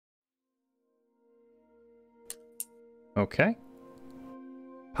Okay.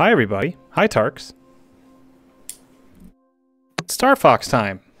 Hi, everybody. Hi, Tarks. Star Fox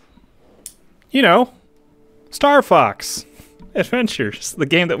time. You know, Star Fox Adventures, the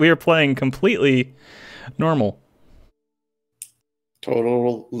game that we are playing completely normal.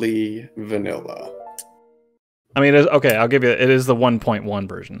 Totally vanilla. I mean, okay, I'll give you, it is the 1.1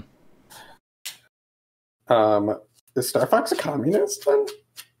 version. Is Star Fox a communist then?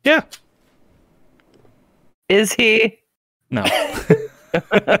 Yeah. Is he? No.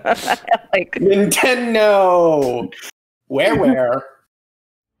 Like Nintendo! Where?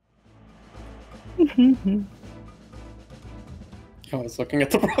 I was looking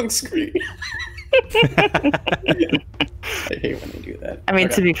at the wrong screen. I hate when they do that. I mean,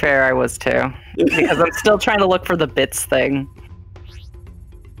 to be fair, I was too. Because I'm still trying to look for the bits thing.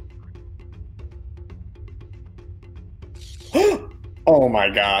 Oh my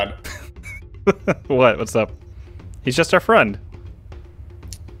god. What? What's up? He's just our friend.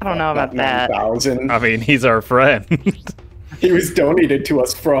 I don't know about that. 9,000. I mean, he's our friend. He was donated to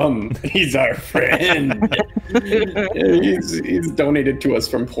us from. He's our friend. he's donated to us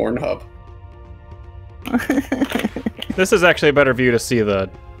from Pornhub. This is actually a better view to see the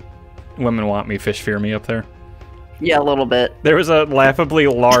Women Want Me, Fish Fear Me up there. Yeah, a little bit. There was a laughably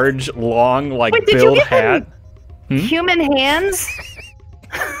large, long, like, Wait, did you build get hat. Human hands?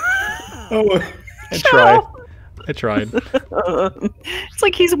 Oh, I tried. I tried. It's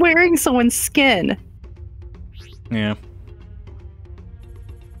like he's wearing someone's skin. Yeah.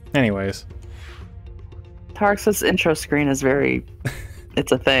 Anyways. Tarx's intro screen is very...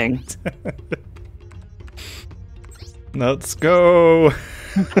 It's a thing. Let's go.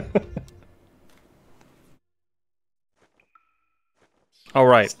 All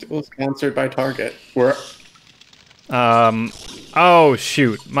right. still sponsored by Target. We're Oh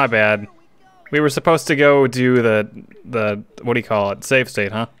shoot, my bad. We were supposed to go do the what do you call it? Save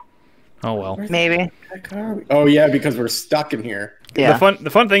state, huh? Oh well. Maybe. Oh yeah, because we're stuck in here. Yeah. The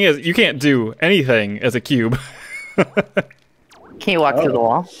fun thing is you can't do anything as a cube. Can you walk through the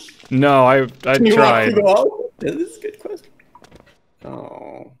wall? No, I Can you walk tried. through the wall? This is a good question.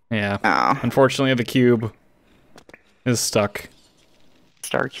 Oh. Yeah. Oh, Unfortunately, the cube is stuck.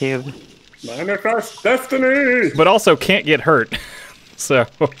 Star Cube. Manifest destiny! But also can't get hurt. So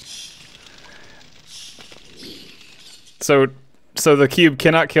the cube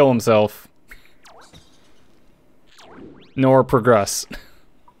cannot kill himself. Nor progress.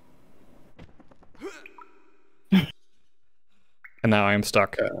 And now I am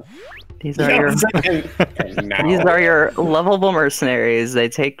stuck. These are your these are your lovable mercenaries. They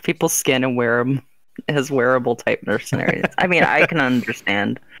take people's skin and wear them as wearable type mercenaries. I mean, I can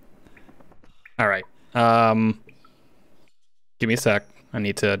understand. All right. Give me a sec. I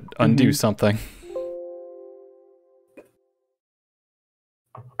need to undo something.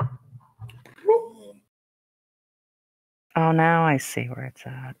 Oh, now I see where it's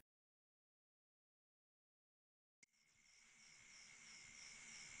at.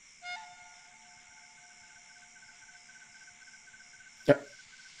 Yep.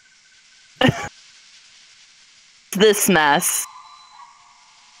 This mess.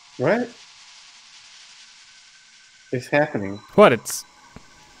 What is happening? What? It's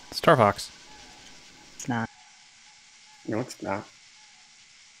Star Fox. It's not. No, it's not.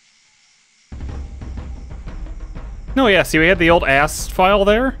 No, yeah. See, we had the old ass file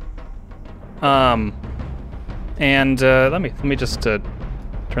there. And let me just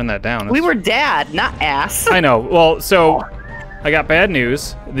turn that down. We were dad, not ass. I know. Well, so I got bad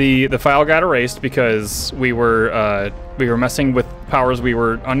news. The file got erased because we were messing with powers we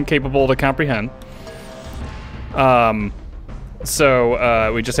were incapable to comprehend.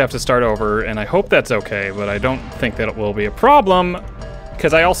 So we just have to start over, and I hope that's okay, but I don't think that it will be a problem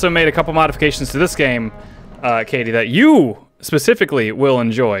because I also made a couple modifications to this game, Katie, that you specifically will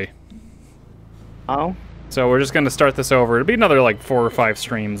enjoy. Oh. So we're just going to start this over. It'll be another like 4 or 5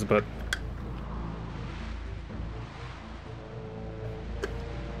 streams, but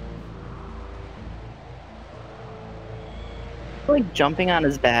Like jumping on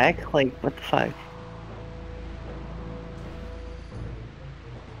his back? Like, what the fuck?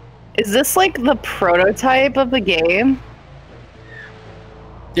 Is this like the prototype of the game?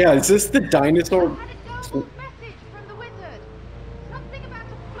 Yeah, is this the dinosaur? Message from the wizard. Something about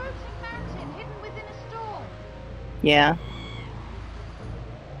a floating mountain hidden within a storm. Yeah.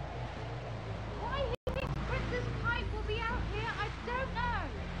 Why he thinks Princess Pipe will be out here, I don't know.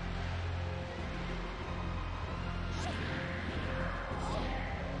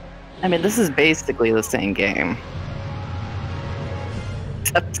 I mean, this is basically the same game.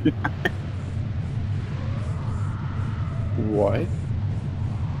 Except not. What?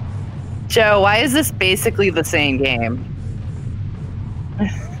 Joe, why is this basically the same game?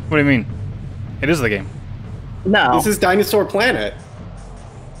 What do you mean? It is the game. No. This is Dinosaur Planet.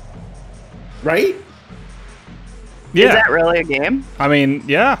 Right? Yeah. Is that really a game? I mean,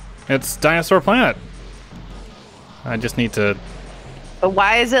 yeah. It's Dinosaur Planet. I just need to... But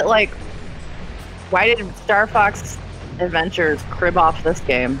why is it like... Why did Star Fox Adventures crib off this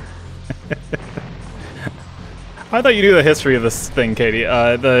game? I thought you knew the history of this thing, Katie.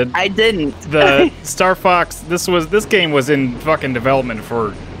 I didn't. The Star Fox. This game was in fucking development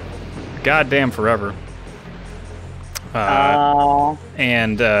for goddamn forever.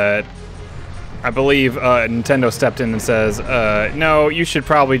 And I believe Nintendo stepped in and says, "No, you should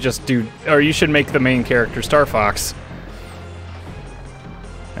probably just do, or you should make the main character Star Fox."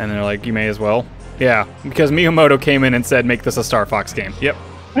 And they're like, "You may as well." Yeah, because Miyamoto came in and said, "Make this a Star Fox game." Yep.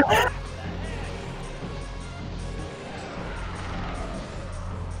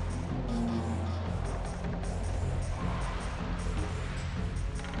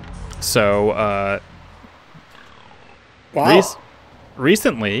 So, Wow.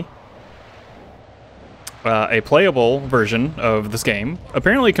 recently, a playable version of this game,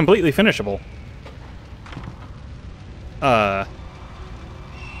 apparently completely finishable,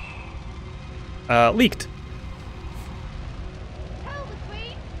 leaked. Tell the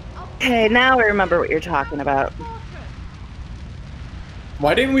Queen I'll Okay, now I remember what you're talking about. fortress.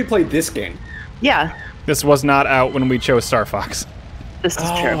 Why didn't we play this game? Yeah, This was not out when we chose Star Fox. this is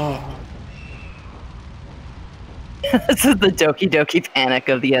true. Oh. This is the Doki Doki Panic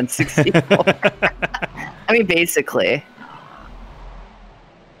of the N64. I mean, basically.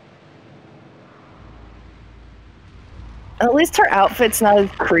 At least her outfit's not as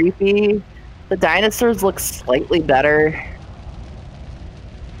creepy. The dinosaurs look slightly better.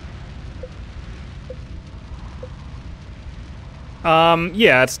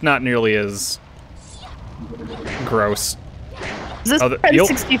 Yeah, it's not nearly as gross. Is this Oh, for you'll-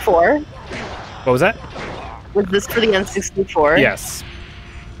 N64? What was that? Was this for the N64? Yes.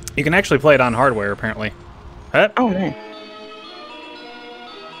 You can actually play it on hardware, apparently. Huh? Oh, man.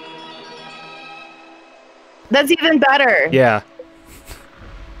 That's even better. Yeah.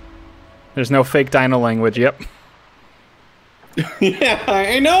 There's no fake dino language, yep. Yeah,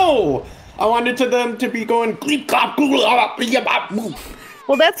 I know. I wanted them to be going.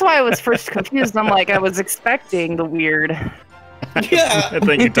 Well, that's why I was first confused. I'm like, I was expecting the weird. Yeah,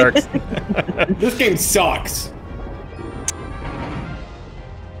 Thank you, Tarks. this game sucks.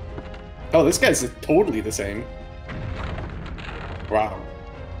 Oh, this guy's totally the same. Wow.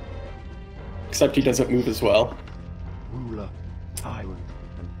 Except he doesn't move as well. Ruler, tyrant,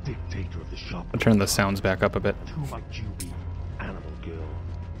 and dictator of the shop. I'll turn the sounds back up a bit. To my Juby, animal girl.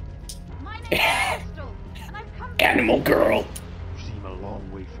 My name is Crystal, and I've come to Animal girl. You seem a long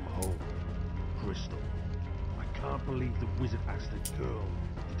way from home. Crystal, I can't believe the wizard asked a girl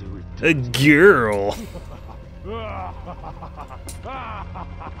to do it. A girl.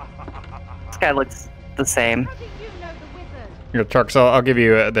 This guy looks the same. How do you know the wizard? Here, Tarks, I'll give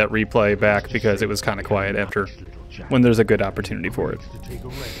you that replay back because it was kind of quiet after when there's a good opportunity for it. To take a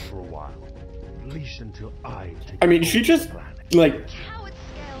rest for a while. At least until I take I mean, she just, like, Coward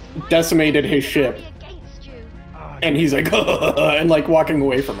scales. decimated his ship. Against you. And he's like, and like walking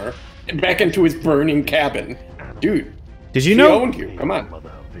away from her. And back into his burning cabin. Dude, Did you she know? owned you. Come on.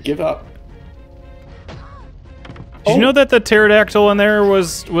 Give up. Did you know that the pterodactyl in there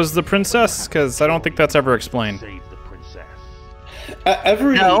was the princess? Because I don't think that's ever explained. Save the princess.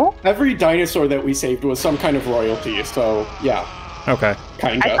 No? Every dinosaur that we saved was some kind of royalty, so yeah, Okay.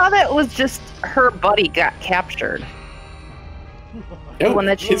 kinda. I thought it was just her buddy got captured. Ew, one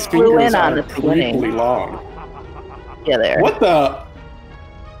that she his flew fingers in on are at the beginning. creepily long. Yeah, there. What the?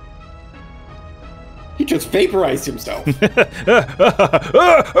 He just vaporized himself.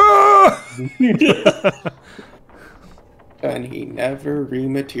 And he never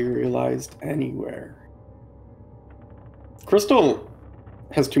rematerialized anywhere. Crystal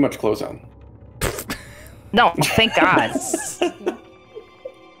has too much clothes on. No, thank God.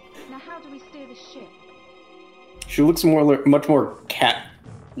 Now, how do we steer the ship? She looks much more cat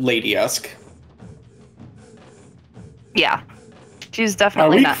lady-esque. Yeah. She's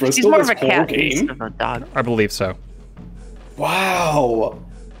definitely we not. She's Crystal more of this a whole cat game? instead of a dog. I believe so. Wow.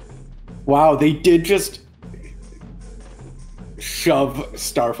 Wow, they did just shove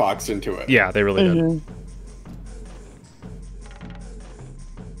Star Fox into it. Yeah, they really did.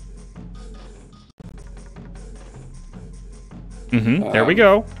 Mhm. There we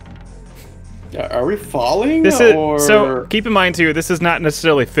go. Are we falling? This is or... so. Keep in mind too. This is not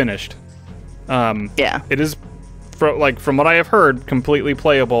necessarily finished. Yeah. It is from what I have heard, completely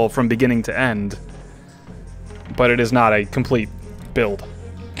playable from beginning to end. But it is not a complete build.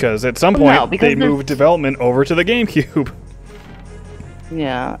 Because at some point, they moved development over to the GameCube.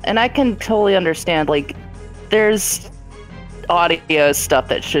 Yeah, and I can totally understand, like, there's audio stuff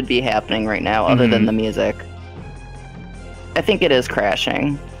that should be happening right now other than the music. I think it is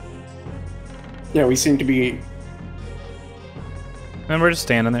crashing. Yeah, we seem to be... And we're just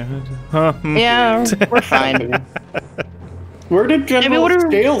standing there. Huh? Yeah, we're fine. Where did General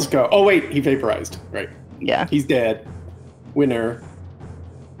Scales go? Oh, wait, he vaporized. Right. Yeah. He's dead. Winner.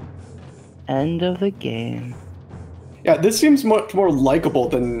 End of the game. Yeah, this seems much more likable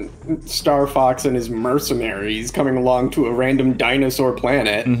than Star Fox and his mercenaries coming along to a random dinosaur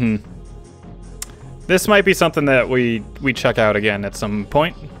planet. This might be something that we check out again at some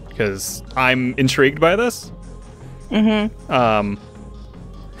point, because I'm intrigued by this.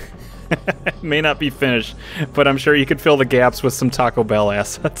 May not be finished, but I'm sure you could fill the gaps with some Taco Bell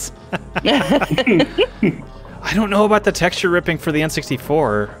assets. I don't know about the texture ripping for the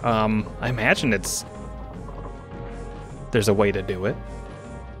N64. I imagine there's a way to do it.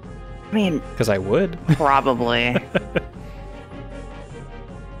 I mean, because I would. Probably.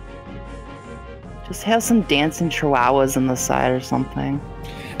 Just have some dancing chihuahuas on the side or something.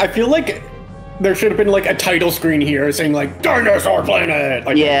 I feel like there should have been like a title screen here saying like Dinosaur Planet.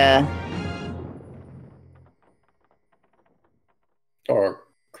 Like, yeah. Or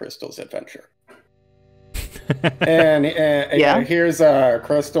Crystal's Adventure. and yeah, here's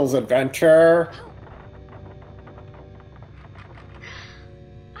Crystal's Adventure.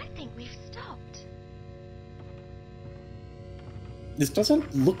 I think we've stopped. This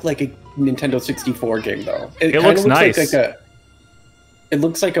doesn't look like a Nintendo 64 game though. It looks nice. It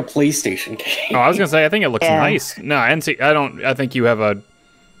looks like a PlayStation game. Oh, I was gonna say I think it looks nice. No, I think you have a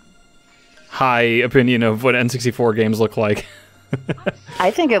high opinion of what N64 games look like.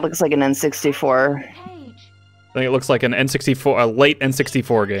 I think it looks like an N64. I think it looks like an N64, a late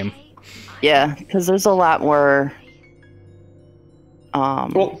N64 game. Yeah, because there's a lot more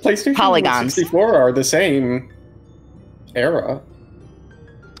well, PlayStation polygons. And 64 are the same era.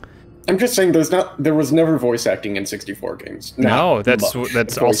 I'm just saying there was never voice acting in 64 games. No, that's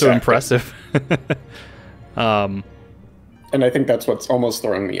also impressive. And I think that's what's almost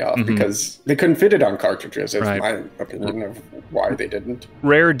throwing me off, because they couldn't fit it on cartridges, is my opinion of why they didn't.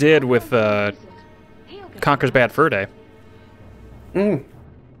 Rare did with Conker's Bad Fur Day.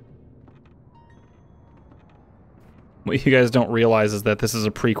 What you guys don't realize is that this is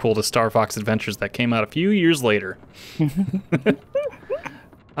a prequel to Star Fox Adventures that came out a few years later.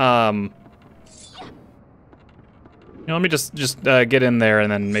 Let me just get in there, and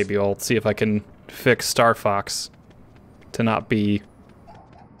then maybe I'll see if I can fix Star Fox to not be,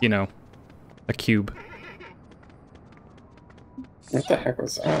 a cube. What the heck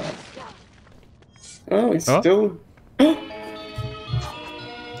was that? Oh, he's still...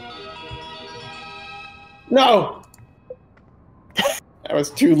 No! That was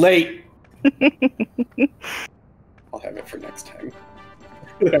too late. I'll have it for next time.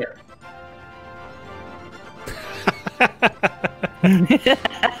 There.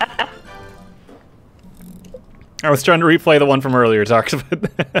 I was trying to replay the one from earlier, talks about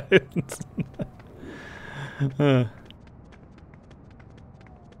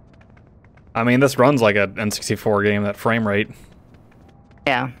I mean, this runs like an N64 game, that frame rate.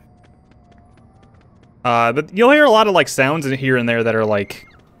 Yeah. But you'll hear a lot of like sounds in here and there that are like,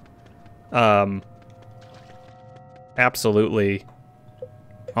 absolutely.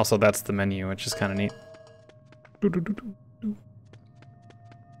 Also, that's the menu, which is kind of neat.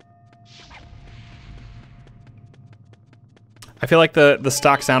 I feel like the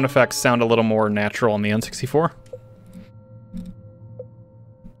stock sound effects sound a little more natural on the N64.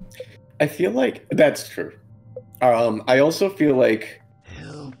 I feel like that's true. I also feel like...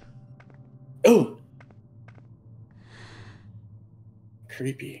 Help. Oh!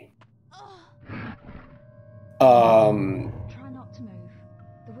 Creepy. Try not to move.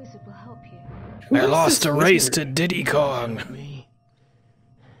 The wizard will help you. I lost a race to Diddy Kong. Me.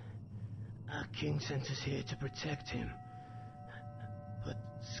 Our king sent us here to protect him. But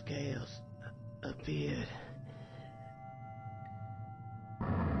Scales appeared.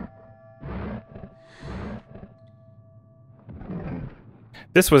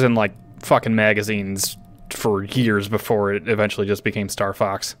 This was in like fucking magazines for years before it eventually just became Star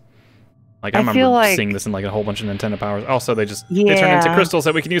Fox. Like I remember seeing this in like a whole bunch of Nintendo Powers. Also, they turned into crystals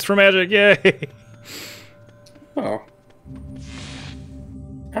that we can use for magic. Yay! Oh.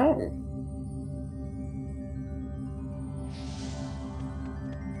 Oh.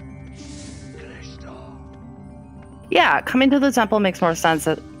 Yeah, coming to the temple makes more sense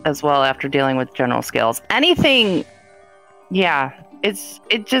as well after dealing with General Scales. Anything, yeah,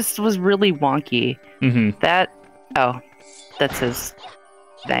 it just was really wonky. Mm-hmm. That's his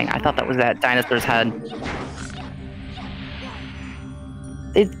thing. I thought that was that dinosaur's head.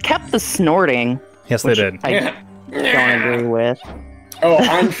 They kept the snorting. Yes, they did. I don't agree with. Oh,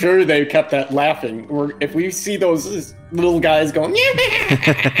 I'm sure they kept that laughing. If we see those little guys going,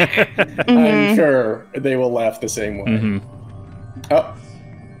 I'm sure they will laugh the same way. Mm-hmm. Oh,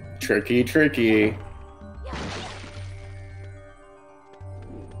 tricky, tricky.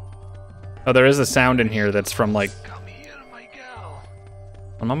 Oh, there is a sound in here that's from like. Come here, my girl.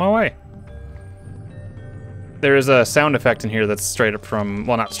 I'm on my way. There is a sound effect in here that's straight up from.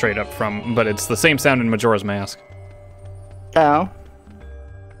 Well, not straight up from, but it's the same sound in Majora's Mask. Oh.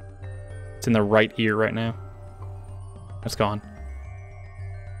 It's in the right ear right now. It's gone.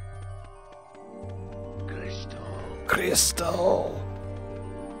 Crystal.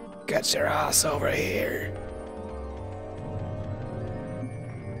 Get your ass over here.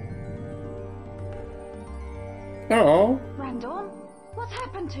 Oh, Brandon, what's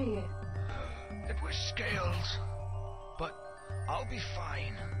happened to you? It was Scales. But I'll be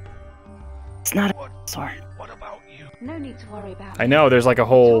fine. It's not What, a sword. what about you? No need to worry about I me. know, there's like a You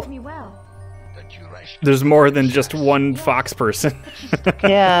whole. taught me well. That you rescued There's more than just one fox person.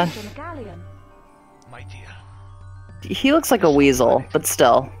 Yeah. On a galleon. my dear. He looks like a weasel, but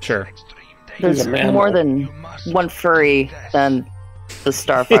still. Sure. Extreme There's He's a mammal. more than You must one furry death. than the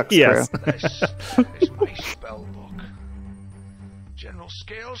Star Fox Yes. crew. This is my spell book. General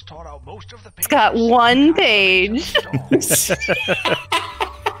Scales tore out most of the pages. It's got one page.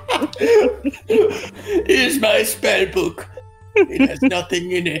 here's my spell book. It has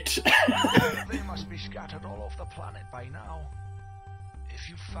nothing in it. They must be scattered all over the planet by now. If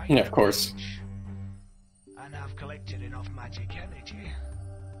you find Yeah, of them course. each and have collected enough magic energy,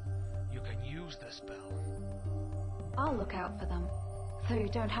 you can use the spell. I'll look out for them, so you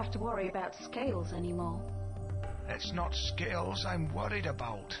don't have to worry about Scales anymore. It's not Scales I'm worried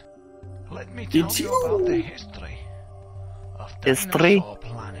about. Let me tell Did you you- about the history of History? Dinosaur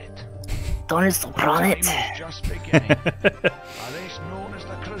Planet. Dinosaur Time Planet. is just beginning. A race known as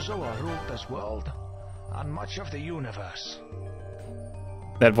the Krazoa ruled this world and much of the universe.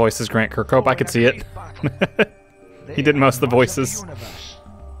 That voice is Grant Kirkhope. I could see it. He did most of the voices. Universe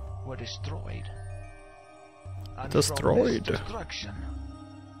were destroyed. And Destroyed. From this destruction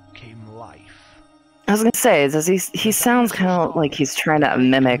came life. I was gonna say, does he sounds kind of like he's trying to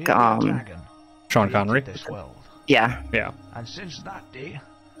mimic Sean Connery. This world. yeah. Yeah. And since that day,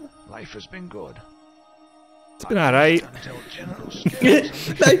 life has been good. It's been alright. Until General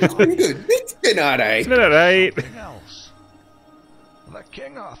Scales Life has been good. It's been alright. It's been alright. something else. The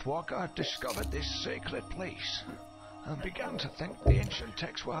King Earthwalker discovered this sacred place and began to think the ancient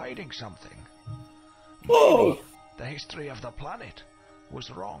texts were hiding something. Oh, The history of the planet was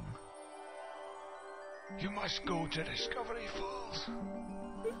wrong. You must go to Discovery Falls.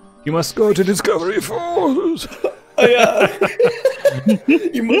 You must go to Discovery Falls.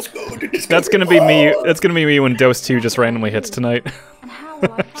 you must go to Discovery. That's gonna be me. That's gonna be me when Dose 2 just randomly hits tonight. And how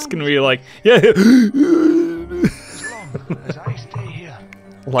will I It's find gonna you? be like, yeah. As long as I stay here,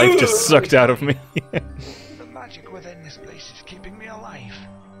 Life just sucked out of me. the magic within this place is keeping me alive.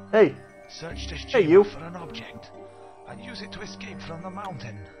 Hey. Search this Hey, chamber you. for an object and use it to escape from the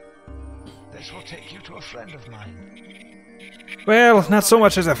mountain. This will take you to a friend of mine Well, not so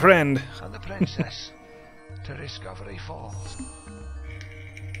much as a friend. and the princess to Discovery Falls.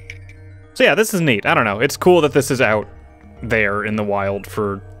 So yeah, this is neat. I don't know. It's cool that this is out there in the wild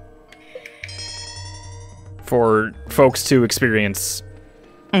for folks to experience.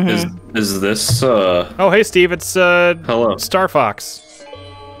 Is this Oh, hey Steve, it's hello? Star Fox.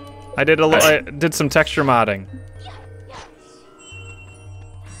 I did some texture modding.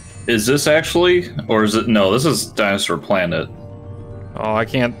 Is this actually, or is it? No, this is Dinosaur Planet. Oh, I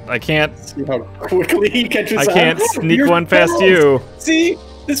can't See how quickly he catches I on? can't sneak Your one past spells. you. See,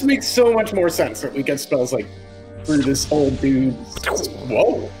 this makes so much more sense that we get spells like through this old dude.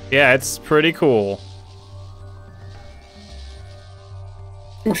 Whoa. Yeah, it's pretty cool.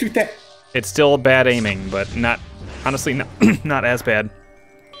 Who shoot that? It's still bad aiming, but not honestly not as bad.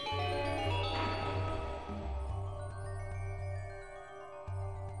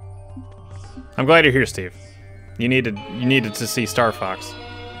 I'm glad you're here, Steve. You needed to see Star Fox.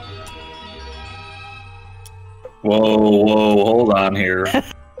 Whoa, hold on here.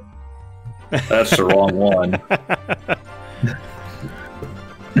 That's the wrong one.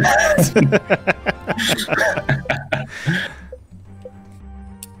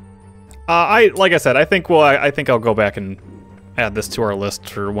 Like I said, I think I'll go back and add this to our list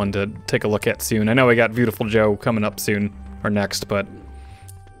for one to take a look at soon. I know we got Beautiful Joe coming up soon or next, but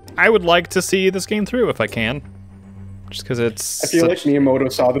I would like to see this game through if I can. Just because it's... I feel like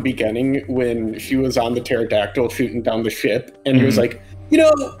Miyamoto saw the beginning when she was on the pterodactyl shooting down the ship, and he was like, you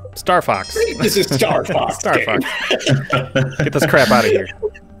know... Star Fox. This is Star Fox. Star Fox. Get this crap out of here.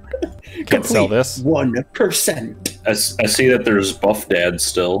 Can't sell this. 1%. I see that there's Buff Dad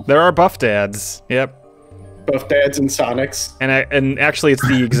still. There are Buff Dads. Yep. Buff Dads and Sonics. And actually, it's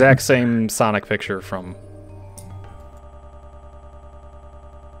the exact same Sonic picture from...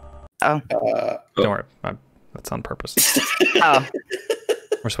 Oh. Don't worry. That's on purpose. Oh.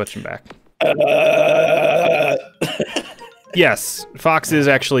 We're switching back. Yes, Fox is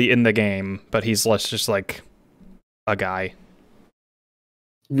actually in the game, but he's just like a guy.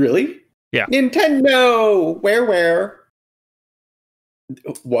 Really? Yeah. Nintendo! Where?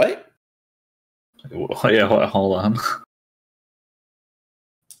 What? Yeah, hold on.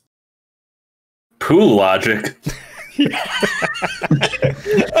 Pool logic.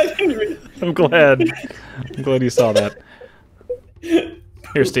 I'm glad you saw that.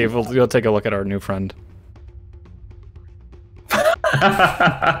 Here, Steve, we'll take a look at our new friend.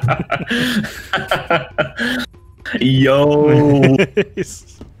 Yo.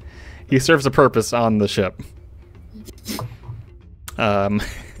 He serves a purpose on the ship. All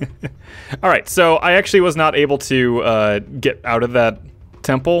right, so I actually was not able to get out of that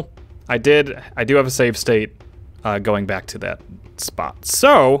temple. I do have a save state going back to that spot.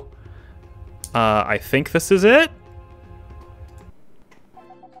 So I think this is it.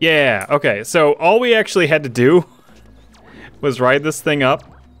 Yeah, okay, so all we actually had to do was ride this thing up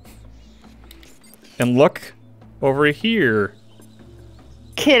and look over here.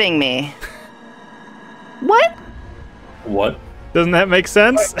 Kidding me. What? What? Doesn't that make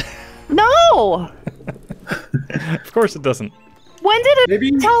sense? No! Of course it doesn't. When did it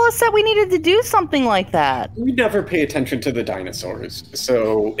Maybe- tell us that we needed to do something like that? We never pay attention to the dinosaurs,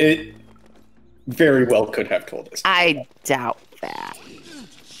 so it very well could have told us. I doubt that.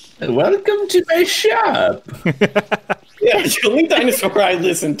 Welcome to my shop. Yeah, the only dinosaur I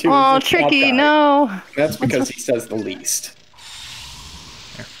listen to Oh, is the top Tricky, guy. no. That's because he says the least.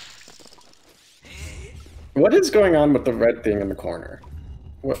 What is going on with the red thing in the corner?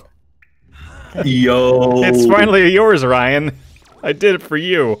 What? Yo. It's finally yours, Ryan. I did it for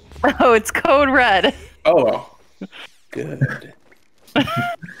you. Oh, it's code red. Oh, good.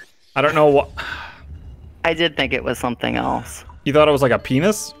 I don't know what... I did think it was something else. You thought it was like a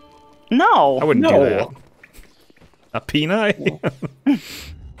penis? No. I wouldn't do No. that. A peanut?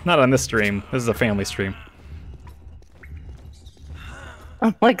 Not on this stream. This is a family stream.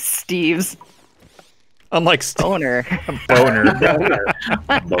 Like Steve's Unlike Steve. owner. Boner.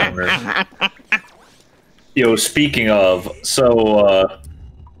 Boner. Yo, speaking of, so,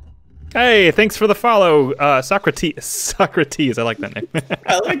 Hey, thanks for the follow, Socrates. I like that name.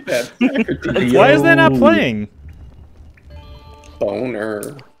 I like that. Why is that not Yo. playing?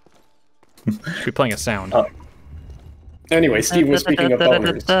 Boner. Should be playing a sound. Anyway, Steve was speaking of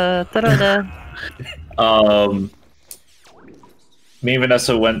boners. Me and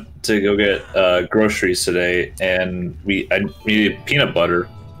Vanessa went to go get groceries today, and I needed peanut butter,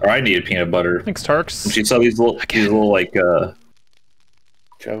 or I needed peanut butter. Thanks, Tarks. And she saw these little like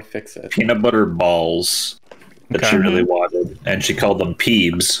Joe, fix it. peanut butter balls that she Okay. really wanted, and she called them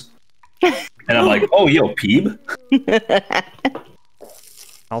Peebs. And I'm like, oh, yo, Peeb?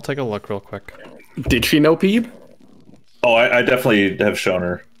 I'll take a look real quick. Did she know Peeb? Oh, I definitely have shown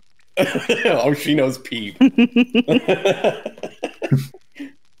her. Oh, she knows Peeb.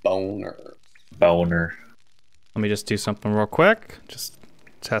 Boner. Boner. Let me just do something real quick. Just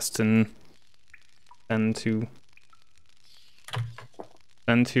testing. Send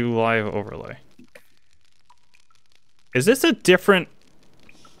to live overlay. Is this a different?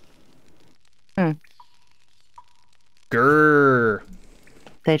 Grrr.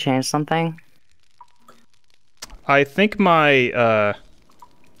 They changed something. I think my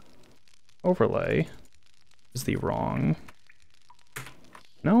overlay is the wrong.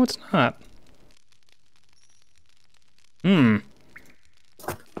 No, it's not. Sorry,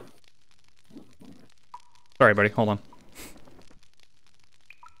 buddy. Hold on.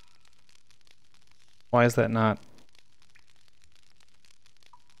 Why is that not?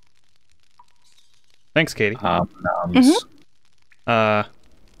 Thanks, Katie. Noms. Well,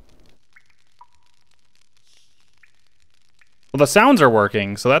 the sounds are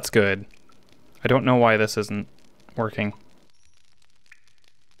working, so that's good. I don't know why this isn't working.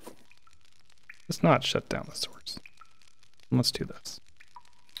 Let's not shut down the source. Let's do this.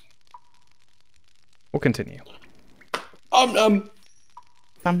 We'll continue. Um.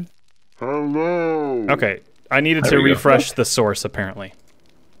 Hello. Okay, I needed There to we go. refresh the source apparently.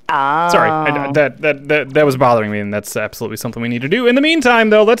 Ah. Sorry, that was bothering me, and that's absolutely something we need to do. In the meantime,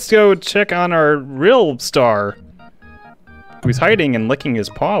 though, let's go check on our real star, who's hiding and licking his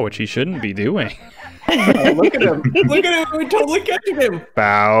paw, which he shouldn't be doing. Oh, look at him! Look at him! We're totally catching him!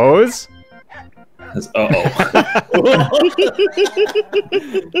 Bows, Uh-oh.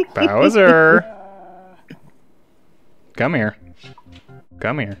 Bowser, come here,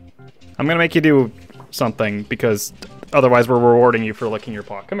 come here. I'm gonna make you do something because otherwise we're rewarding you for licking your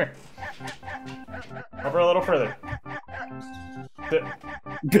paw. Come here. Over a little further.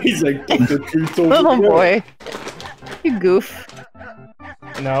 He's like, the truth's over Oh here." boy. You goof.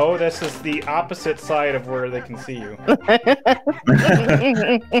 No, this is the opposite side of where they can see you.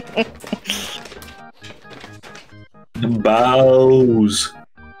 Bows.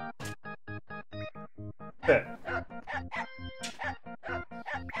 Sit.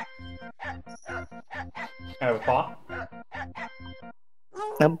 Have a paw.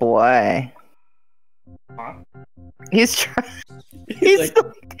 Oh boy. Paw. He's trying. He's like,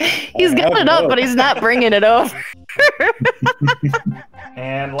 He's got it up, but he's not bringing it over.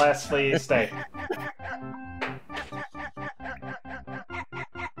 And lastly, stay.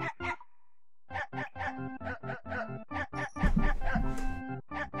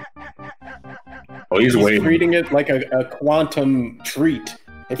 Oh, he's he's waiting. treating it like a quantum treat.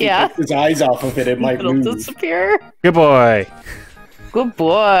 If he Yeah. takes his eyes off of it, it might It'll move. disappear. Good boy. Good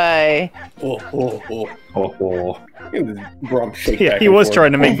boy. Oh, oh, oh. Oh, oh. Look at this rump shake Yeah, back he and was forth.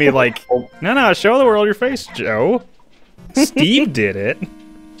 trying to make me like, no, show the world your face, Joe. Steve did it.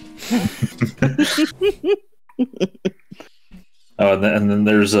 Oh, and then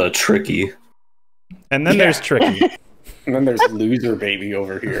there's Tricky. And then there's Tricky. And then there's loser baby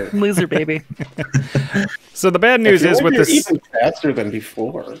over here. Loser baby. So the bad I news feel is like with you're this, even faster than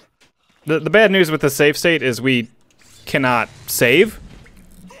before. the bad news with the save state is we cannot save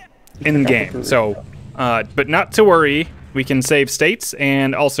in game. So, but not to worry, we can save states,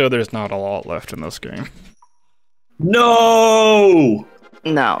 and also there's not a lot left in this game. No!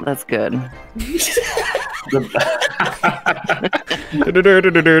 No, that's good.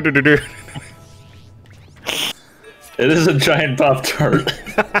 It is a giant Pop Tart.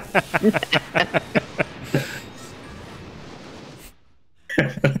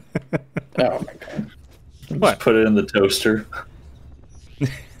 Oh my god. What? Put it in the toaster.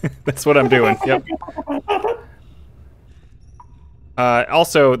 That's what I'm doing. Yep.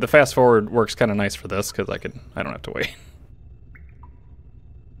 Also, the fast forward works kind of nice for this because I don't have to wait.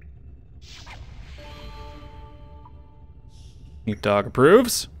 Neat dog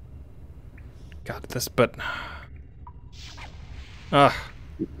approves. Got this, but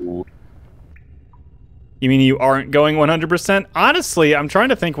you mean you aren't going 100%? Honestly, I'm trying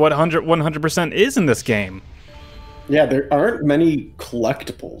to think what 100% is in this game. Yeah, there aren't many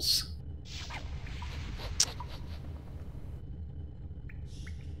collectibles.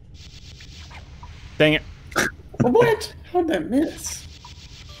 Dang it. What? How'd that miss?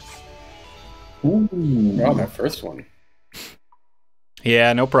 Ooh. Oh, that first one.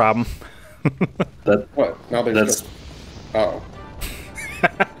 Yeah, no problem. That, What? Now there's that's... just... Oh.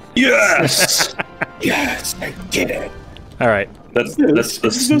 Yes! Yes, I did it! All right. That's This the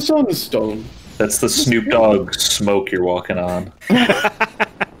is the Sunstone. that's the Snoop Dogg smoke you're walking on.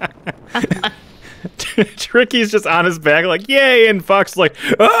 Tricky's just on his back, like, yay, and Fox like,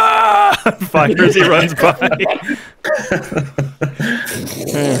 ah! Fires, he runs by.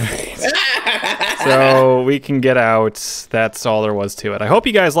 So we can get out. That's all there was to it. I hope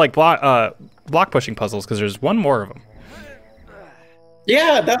you guys like block pushing puzzles, because there's one more of them.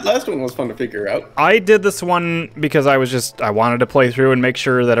 Yeah, that last one was fun to figure out. I did this one because I wanted to play through and make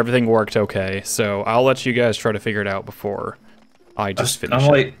sure that everything worked okay. So I'll let you guys try to figure it out before I just finish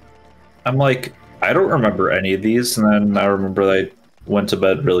it. I'm like, I don't remember any of these, and then I remember that I went to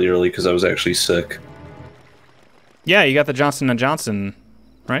bed really early because I was actually sick. Yeah, you got the Johnson & Johnson,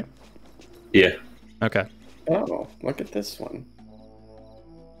 right? Yeah. Okay. Oh, look at this one.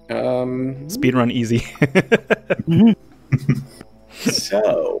 Speedrun easy.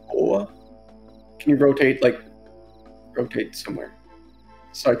 So... Can you rotate somewhere?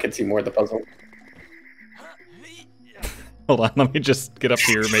 So I can see more of the puzzle. Hold on, let me just get up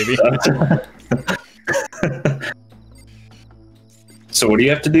here, maybe. So what do you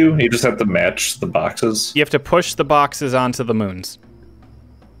have to do? You just have to match the boxes? You have to push the boxes onto the moons.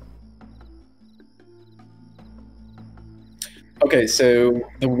 Okay, so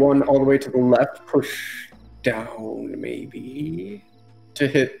the one all the way to the left, push down, maybe, to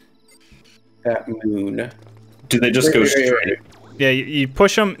hit that moon. Do they just go straight? Yeah, you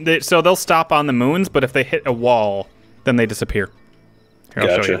push them, so they'll stop on the moons, but if they hit a wall, then they disappear. Here,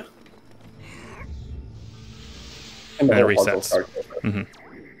 I'll show you. Gotcha. And the And it whole puzzle resets. starts over.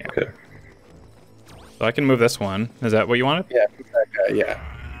 Okay. So I can move this one. Is that what you wanted? Yeah, move that guy, yeah.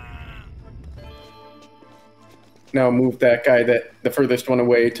 Now move that guy the furthest one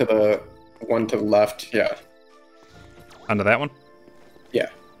away to the one to the left. Yeah. Onto that one? Yeah.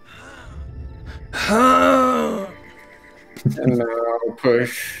 And now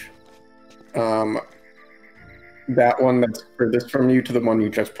push that one that's furthest from you to the one you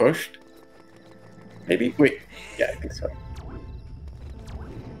just pushed. Maybe? Wait. Yeah, I think so.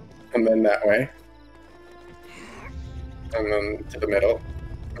 And then that way. And then to the middle.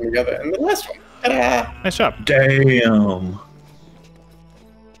 And the other. And the last one. Ta-da! Nice job. Damn.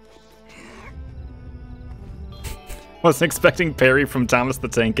 Wasn't expecting Perry from Thomas the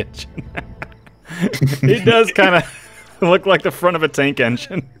Tank Engine. He does kind of look like the front of a tank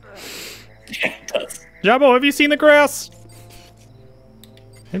engine. Yeah, it does. Jabbo, have you seen the grass?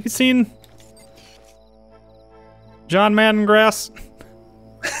 Have you seen John Madden grass?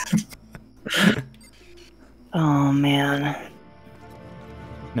 Oh man.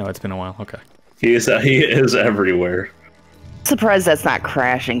 No, it's been a while. Okay. He is everywhere. Surprised that's not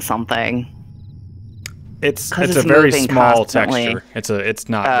crashing something. It's 'Cause a it's very moving small constantly. texture. It's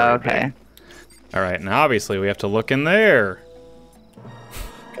not. Oh, very okay. big. All right, now obviously we have to look in there.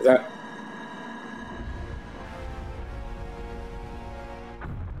 Is that...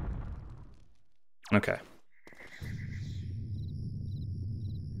 Okay.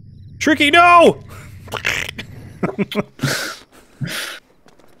 Tricky, no!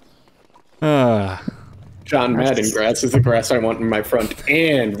 John Madden grass is the grass I want in my front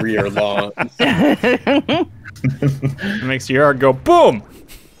and rear lawn. It makes your yard go boom!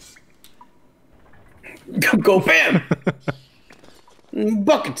 Go bam!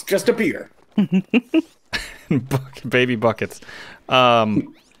 Buckets just appear. Baby buckets. Let's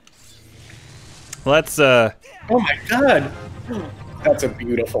Oh my god! That's a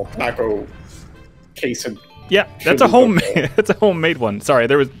beautiful taco case of... yeah, that's a homemade. That's a homemade one. Sorry,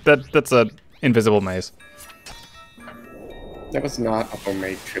 there was that's a invisible maze. That was not a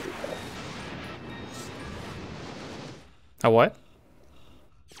homemade chili bowl. A what?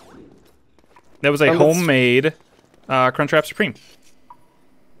 That was a that's- homemade Crunchwrap Supreme.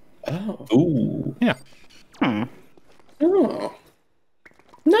 Oh. Ooh. Yeah, Oh.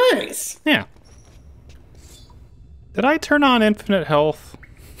 Nice! yeah. Did I turn on infinite health?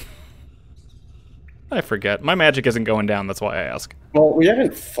 I forget. My magic isn't going down. That's why I ask. Well, we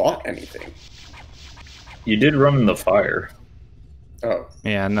haven't fought anything. You did run in the fire. Oh.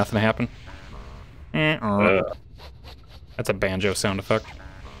 Yeah, nothing happened. Uh, That's a banjo sound effect.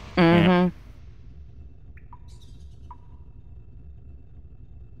 Mm-hmm.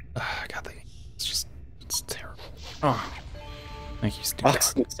 God, it's terrible. Oh, thank you, Steve.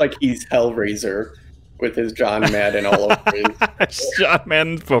 Fox looks like he's Hellraiser with his John Madden all over his... Shot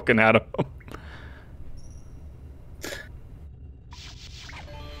man poking out of him.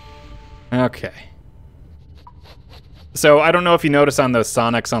 Okay. So I don't know if you notice on those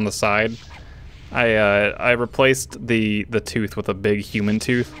Sonics on the side, I replaced the tooth with a big human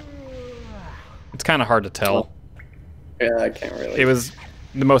tooth. It's kind of hard to tell. Yeah, I can't really... It was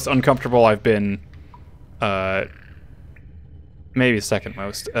the most uncomfortable I've been, maybe second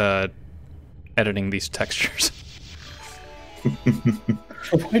most, editing these textures.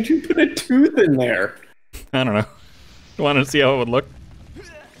 Why'd you put a tooth in there? I don't know. You wanted to see how it would look?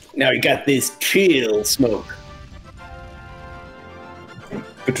 Now you got this chill smoke.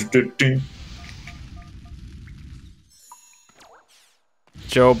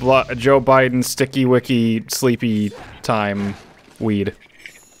 Joe Biden sticky wicky sleepy time weed.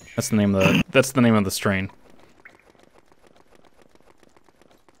 That's the name of the strain.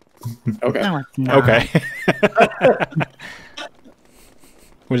 Okay. No, it's not. Okay.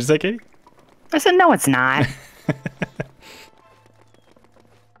 What'd you say, Katie? I said no, it's not.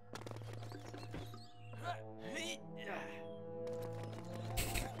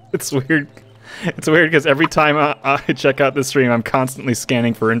 It's weird. It's weird because every time I check out the stream, I'm constantly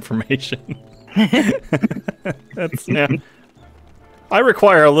scanning for information. That's yeah. I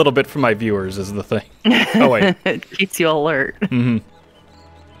require a little bit from my viewers, is the thing. Oh wait. It keeps you alert. Mm-hmm.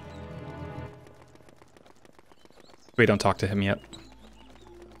 We don't talk to him yet.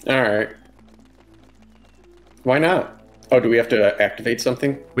 Alright. Why not? Oh, do we have to activate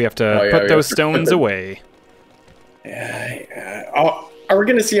something? We have to Oh, yeah, put we those have to- stones away. Yeah. Oh, are we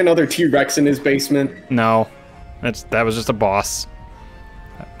gonna see another T-Rex in his basement? No, that was just a boss.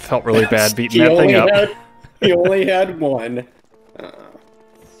 felt really bad beating He that thing only up. he only had one.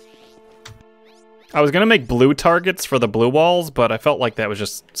 I was gonna make blue targets for the blue walls, but I felt like that was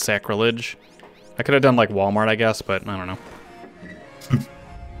just sacrilege. I could have done like Walmart, I guess, but I don't know.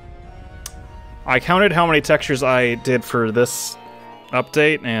 I counted how many textures I did for this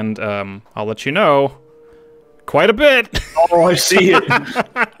update, and I'll let you know. Quite a bit! Oh, I see it.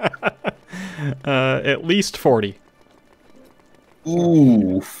 At least 40.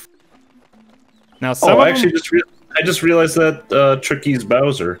 Ooh. Now, some Oh, of I actually them, I just realized that Tricky's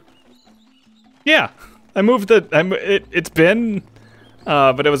Bowser. yeah, I moved the. It's been,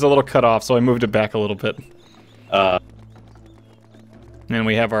 but it was a little cut off, so I moved it back a little bit. And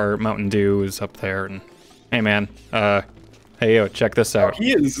we have our Mountain Dews up there, and hey, man, hey, yo, check this out.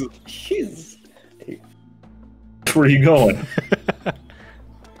 He's Where are you going?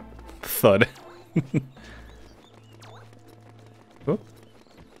 Thud. Oop.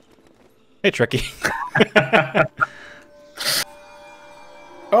 Hey, Tricky.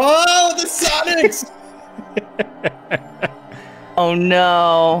 Oh, the Sonics! Oh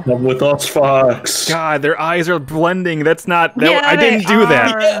no. Come with us, Fox. God, their eyes are blending. That's not. That, Yeah, I didn't they do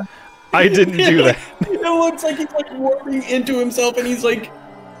that. are. I didn't do that. It looks like he's like warping into himself and he's like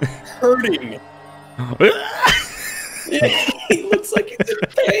hurting. He looks like he's in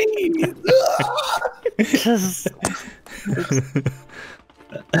pain. Just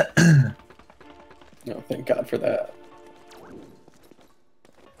No, thank God for that.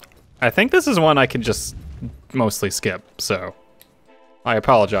 I think this is one I can just mostly skip, so I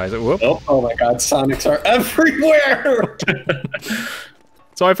apologize. Whoop. Oh my God, Sonics are everywhere!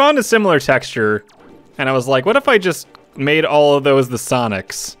 So I found a similar texture, and I was like, what if I just made all of those the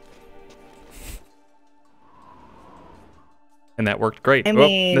Sonics? And that worked great. I Whoop,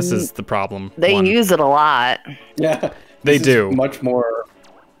 mean, this is the problem. they one. use it a lot. Yeah, They this is do. much more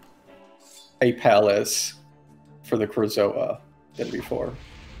a palace for the Krazoa than before.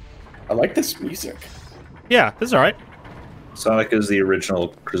 I like this music. Yeah, this is alright. Sonic is the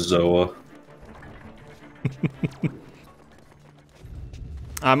original Krazoa.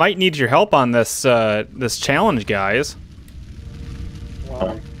 I might need your help on this this challenge, guys.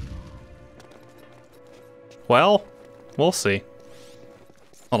 Wow. Well, we'll see.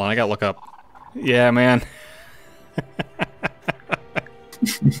 Hold on, I gotta look up. Yeah, man.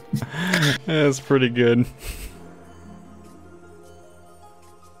 That's pretty good.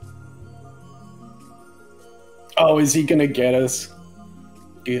 Oh, is he gonna get us?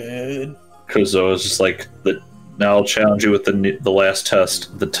 Good. Krazoa is just like now I'll challenge you with the last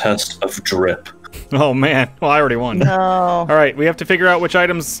test, the test of drip. Oh man, well I already won. No. All right, we have to figure out which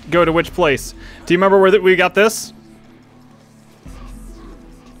items go to which place. Do you remember where we got this?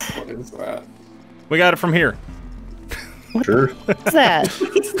 What is that? We got it from here. Sure. What's that?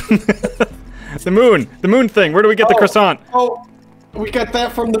 The moon thing. Where do we get the croissant? Oh, we got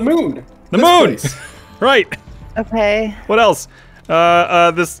that from the moon. The This moon. place. Right. Okay. What else?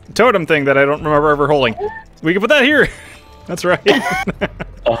 This totem thing that I don't remember ever holding. We can put that here. That's right.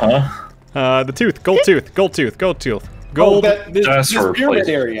 The tooth, gold tooth, gold tooth, gold tooth, gold. Oh, this Dinosaur pyramid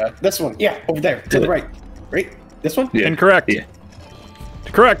place. area. This one. Yeah, over there to the right. Right? This one? Yeah. Incorrect. Yeah.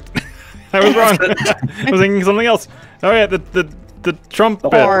 Correct. I was wrong. I was thinking something else. Oh yeah, the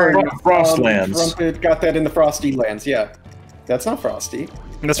trumpet. Horn. Frostlands. Trumpet got that in the Frosty Lands. Yeah, that's not Frosty.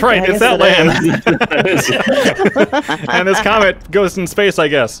 That's right. Okay, It's I that guess land. And this comet goes in space, I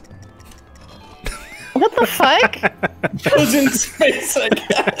guess. What the fuck? Goes in space, I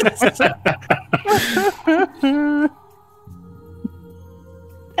guess.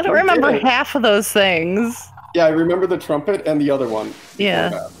 I don't remember Okay. half of those things. Yeah, I remember the trumpet and the other one.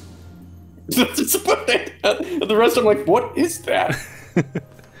 Yeah. The rest, I'm like, what is that? Did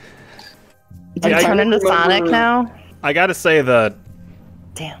you I turn into remember- Sonic now? I gotta say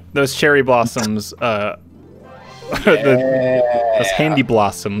Damn. those cherry blossoms, those handy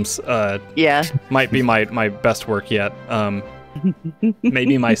blossoms, Yeah. might be my best work yet.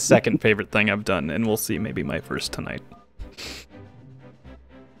 Maybe my second favorite thing I've done, and we'll see. Maybe my first tonight.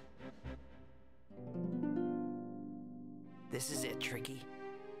 This is it, Tricky.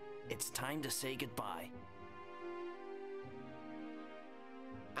 It's time to say goodbye.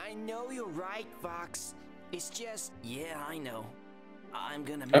 I know you're right, Fox. It's just... Yeah, I know. I'm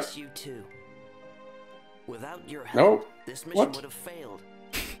gonna miss you too. Without your help, No. this mission What? would have failed.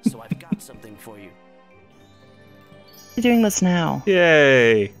 So I've got something for you. You're doing this now.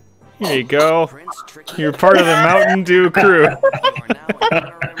 Yay! Here you go. Prince Tricky. You're part of the Mountain Dew crew. You are now an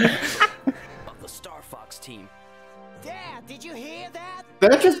honorary member of the Star Fox team. Dad, did you hear that?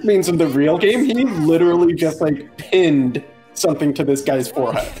 That just means in the real game, he literally just like pinned something to this guy's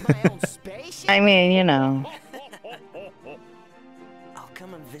forehead. My own spaceship? I mean, you know, I'll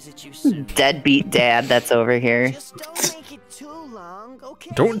come and visit you soon. deadbeat dad that's over here. Just don't make it too long,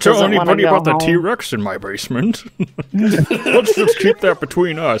 okay? Don't tell Doesn't wanna anybody go about the home. T-Rex in my basement. Let's just keep that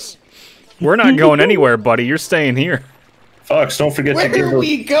between us. We're not going anywhere, buddy. You're staying here. Fox, don't forget to Where give are those,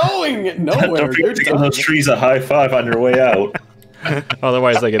 we going? Nowhere. don't forget to They're give those done. trees a high five on your way out.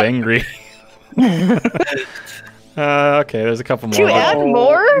 Otherwise, I get angry. Okay, there's a couple more. Did you add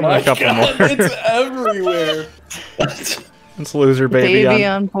more? Oh my A couple God, more. it's everywhere. It's loser baby, Baby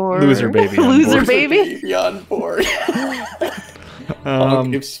on. on board. Loser baby on Loser board. baby. Baby on board.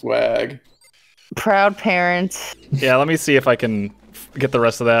 Um, Give swag. Proud parent. yeah, let me see if I can get the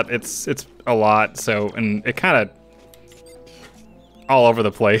rest of that. It's a lot, so and it kind of all over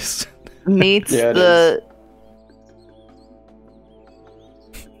the place. Meets Yeah, it the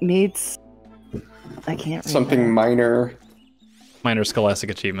meets. I can't read Something that. minor. Minor scholastic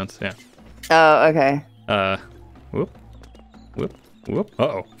achievements. Yeah. Oh, okay. Whoop, whoop, whoop. Uh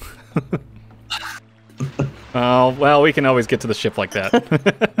oh. Oh well, we can always get to the ship like that.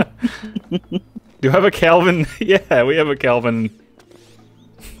 Do you have a Calvin? Yeah, we have a Calvin.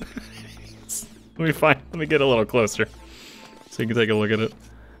 Let me get a little closer so you can take a look at it.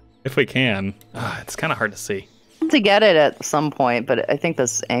 If we can. It's kind of hard to see. To get it at some point, but I think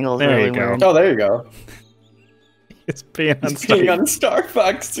this angle is There really you go. weird. Oh, there you go. It's being on It's being site. on Star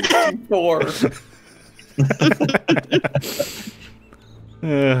Fox 64.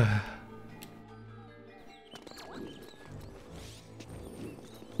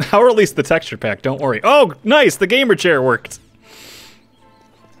 I'll release the texture pack, don't worry. Oh, nice! The gamer chair worked!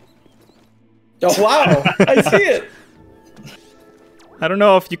 Oh, wow. I see it. I don't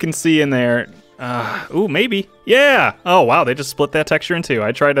know if you can see in there. Ooh, maybe. Yeah! Oh, wow, they just split that texture in two.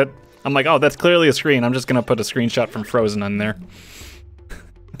 I tried it. I'm like, oh, that's clearly a screen. I'm just gonna put a screenshot from Frozen on there.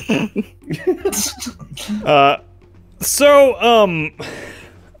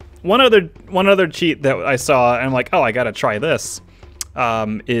 One other cheat that I saw, and I'm like, oh, I gotta try this,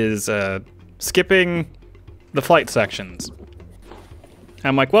 is skipping the flight sections.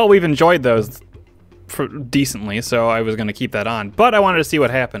 I'm like, well, we've enjoyed those decently, so I was gonna keep that on, but I wanted to see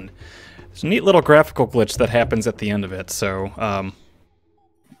what happened. There's a neat little graphical glitch that happens at the end of it, so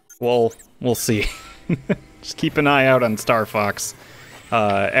we'll see. Just keep an eye out on Star Fox.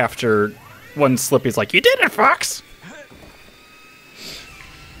 After one Slippy's like, you did it, Fox!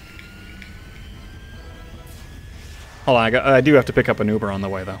 Hold on, I do have to pick up an Uber on the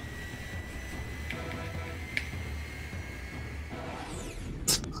way, though.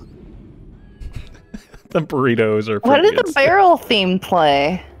 The burritos are What pretty did the barrel theme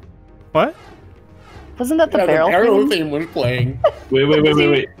play? What? Wasn't that the Yeah, barrel the arrow theme? theme was playing.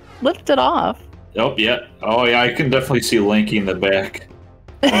 Wait. Lift it off. Oh, yeah. Oh, yeah, I can definitely see Lanky in the back.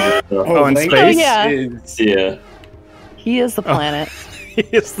 Oh, in Link space? yeah. is- Yeah. He is the planet.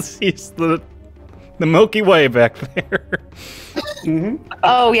 he's the Milky Way back there. Mhm.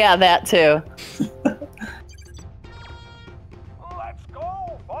 Oh yeah, that too. Let's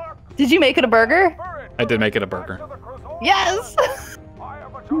go, Fox! Did you make it a burger? I did make it a burger. Yes. I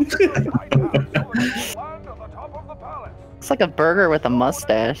have adjusted the lighthouse so that you will land on the top of the palace. It's like a burger with a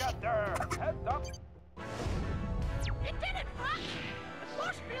mustache. Get there. Head up. You did it, Fox! The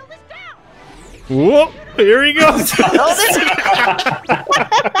force field is down! Whoop! Here he goes. Oh, this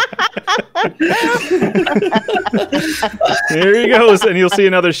There he goes, and you'll see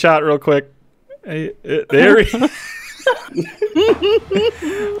another shot real quick. There he.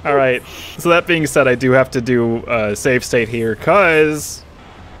 All right. So that being said, I do have to do a save state here because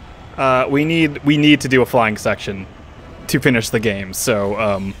we need to do a flying section to finish the game.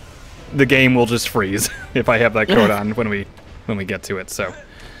 So the game will just freeze if I have that code on when we get to it. So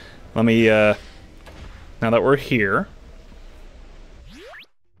let me now that we're here.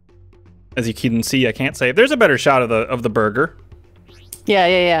 As you can see, I can't save. There's a better shot of the burger.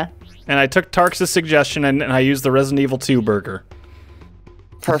 yeah. And I took Tarks' suggestion and I used the Resident Evil 2 burger.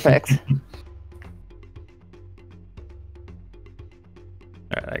 Perfect.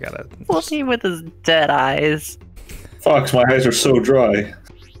 Alright, I gotta... Looking with his dead eyes. Fox, my eyes are so dry.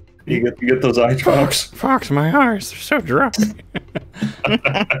 You get those eye drops? Fox, my eyes are so dry.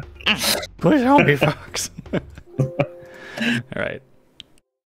 Please help me, Fox. Alright.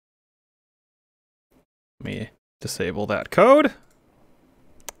 Let me disable that code.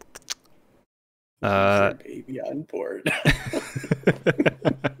 Baby on board.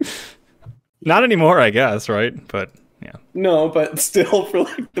 Not anymore, I guess, right? But, yeah. No, but still for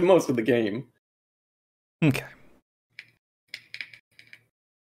like the most of the game. Okay.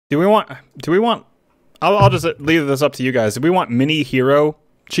 Do we want I'll just leave this up to you guys. Do we want mini hero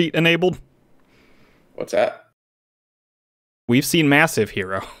cheat enabled? What's that? We've seen massive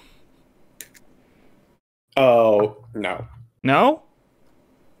hero. Oh, no. No?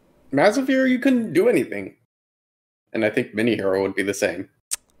 Massive Hero, you couldn't do anything. And I think Mini Hero would be the same.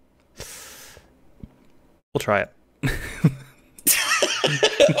 We'll try it.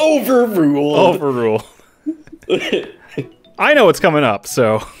 Overruled. Overrule. I know it's coming up,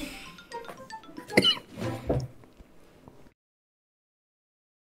 so.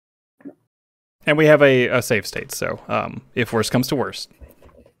 And we have a save state, so if worst comes to worst,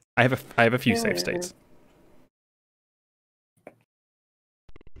 I have a few save states.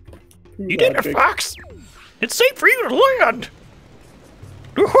 You did it, Fox! It's safe for you to land!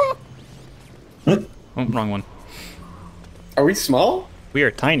 Oh, wrong one. Are we small? We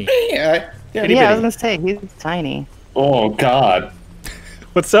are tiny. Yeah. Yeah, I was gonna say, he's tiny. Oh, God.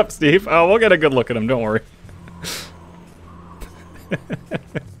 What's up, Steve? Oh, we'll get a good look at him, don't worry.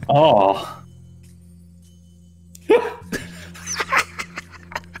 Oh.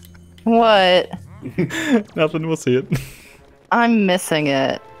 What? Nothing, we'll see it. I'm missing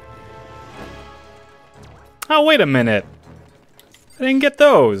it. Oh, wait a minute. I didn't get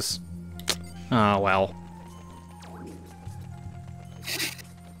those. Oh, well.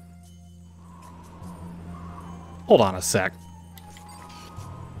 Hold on a sec.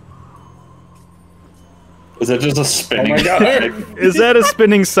 Is that just a spinning? Oh my God. Is that a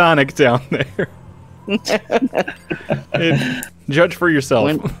spinning Sonic down there? Judge for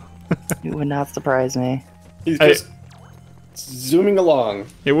yourself. It would not surprise me. He's just zooming along.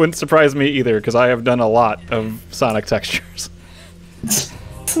 It wouldn't surprise me either, because I have done a lot of Sonic textures.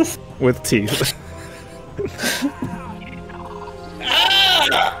 With teeth.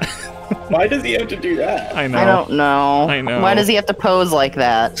 Why does he have to do that? I know. I don't know. I know. Why does he have to pose like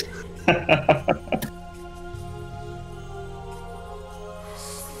that?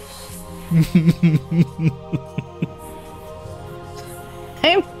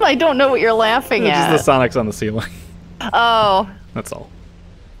 I don't know what you're laughing It's at. just the Sonics on the ceiling. Oh, That's all.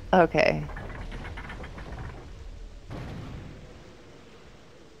 okay.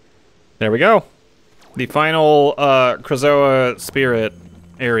 There we go. The final Krazoa Spirit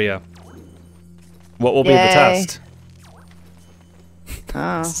area. What will be the Yay. test?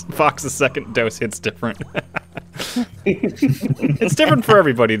 Oh. Fox's second dose hits different. It's different for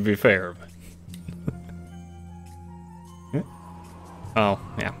everybody, to be fair. Oh,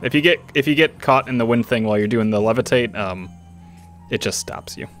 yeah. If you get caught in the wind thing while you're doing the levitate, it just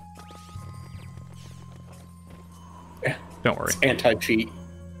stops you. Don't worry. Anti-cheat.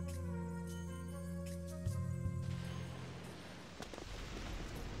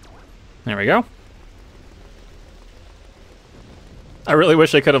 There we go. I really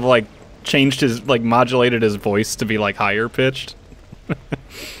wish I could have, like, changed his, like, modulated his voice to be, like, higher pitched.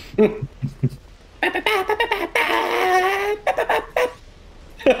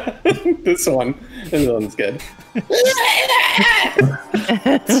 This one's good.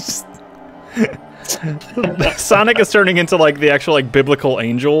 Sonic is turning into, like, the actual, like, biblical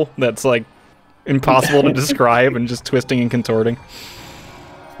angel that's, like, impossible to describe and just twisting and contorting.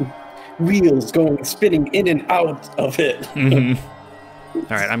 Wheels going spinning in and out of it. Mm-hmm.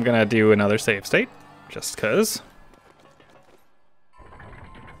 Alright, I'm gonna do another save state, just cause.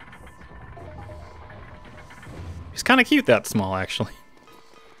 He's kinda cute that small, actually.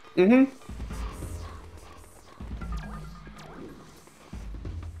 Mm-hmm.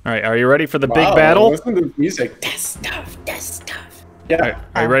 Alright, are you ready for the big Wow, battle? listen to the music. That's stuff. That's stuff. Yeah. Alright,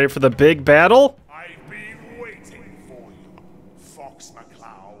 are you ready for the big battle? I've been waiting for you, Fox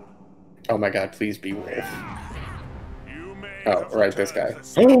McCloud. Oh my God! Please be Wolf. You may Oh, have right, this returned guy. the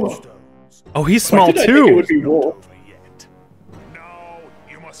Stones, Oh, he's Why small did I think it too! would be Wolf? over yet. Now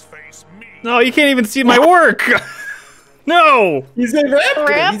you must face me. No, you can't even see my work! No! He's a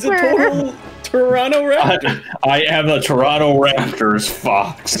raptor. He's a total Toronto raptor. I am the Toronto Raptors,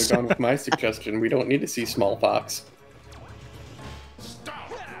 Fox. Should've gone with my suggestion. We don't need to see small Fox.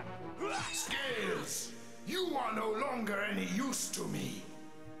 Stop! Scales! You are no longer any use to me.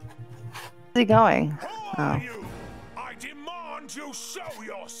 Where's he going? Who are Oh. you? I demand you show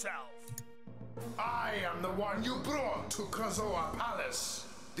yourself. I am the one you brought to Krazoa Palace.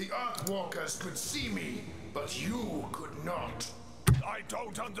 The Earthwalkers could see me, but you could not. I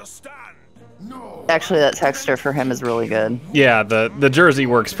don't understand. No. Actually, that texture for him is really good. Yeah, the jersey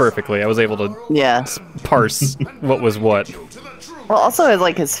works perfectly. I was able to Yeah. parse what was what. Well, also, I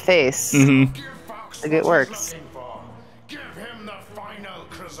like his face. Mm-hmm. Give Fox Like, it what he's works. looking for. Give him the final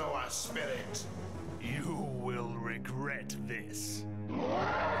Krazoa spirit. You will regret this.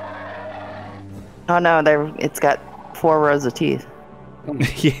 Oh no, it's got 4 rows of teeth.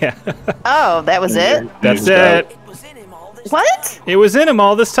 Yeah. Oh, that was it? That's it. It was in him all this What? It was in him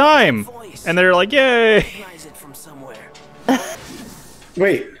all this time. voice. And they're like, yay. Recognize it from somewhere.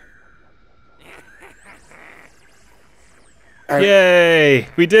 Wait. Yay.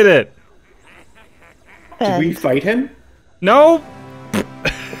 We did it. Did we fight him? No.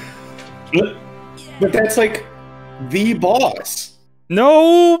 But that's like the boss.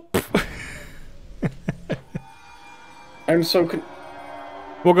 No. I'm so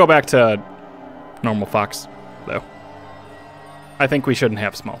We'll go back to normal fox, though. I think we shouldn't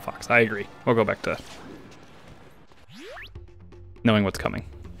have small fox. I agree. We'll go back to knowing what's coming.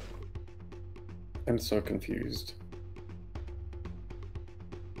 I'm so confused.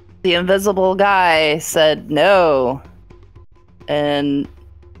 The invisible guy said no and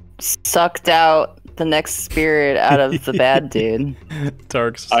sucked out the next spirit out of the bad dude.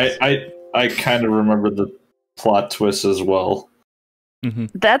 Tarks. I kind of remember the plot twist as well. Mm-hmm.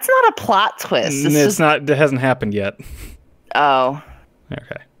 That's not a plot twist. It's just... not. It hasn't happened yet. Oh.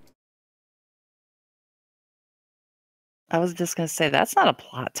 Okay. I was just gonna say that's not a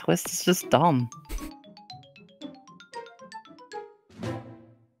plot twist. It's just dumb.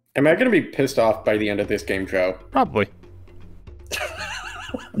 Am I gonna be pissed off by the end of this game, Joe? Probably.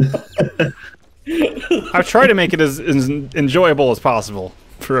 I've tried to make it as enjoyable as possible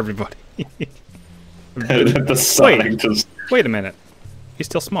for everybody. The Sonic just... Wait a minute. He's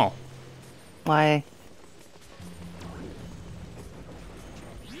still small. Why?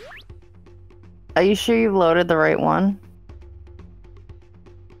 Are you sure you loaded the right one?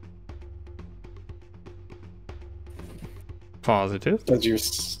 Positive. Does your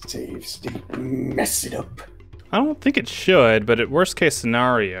save state mess it up? I don't think it should, but at worst case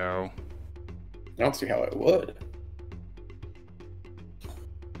scenario... I don't see how it would.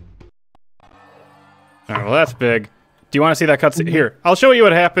 Alright, well that's big. Do you want to see that cutscene? Here, I'll show you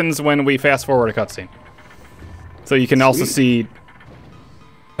what happens when we fast forward a cutscene. So you can also see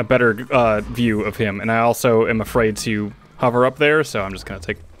a better view of him. And I also am afraid to hover up there, so I'm just going to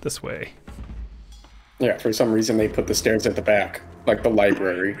take this way. Yeah, for some reason they put the stairs at the back, like the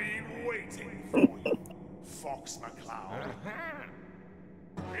library. Fox McCloud.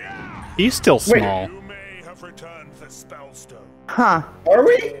 He's still small. You may have returned the Spellstone. Huh. Are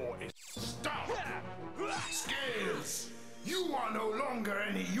we? Stop! Scales! You are no longer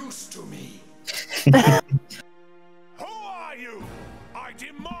any use to me. Who are you? I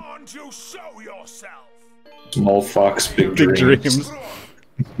demand you show yourself. Small fox, big Big dreams.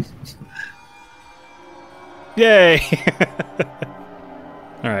 dreams. Yay!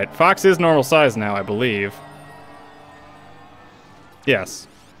 Alright, Fox is normal size now, I believe. Yes.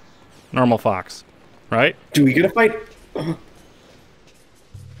 Normal Fox. Right? Do we get a fight?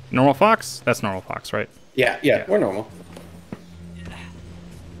 Normal Fox? That's normal Fox, right? Yeah, we're normal.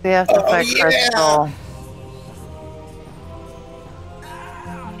 We have to fight Crystal.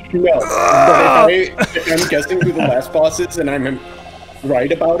 No, but if I'm guessing who the last boss is and I'm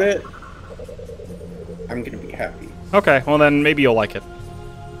right about it, I'm gonna be happy. Okay, well then maybe you'll like it.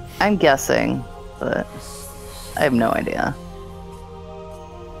 I'm guessing, but I have no idea.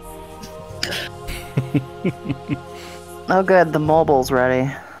 Oh good, the mobile's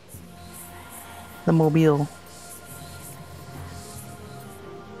ready. The mobile.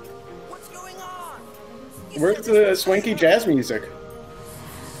 What's going on? Where's the swanky jazz music?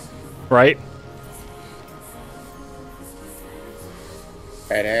 Right?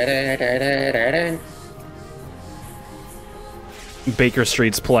 Baker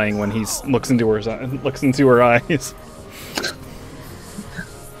Street's playing when he looks into her eyes.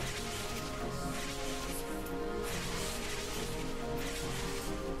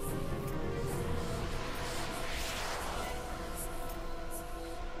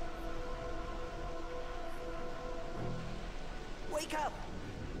 Wake up!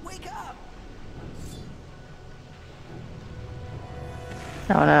 Wake up!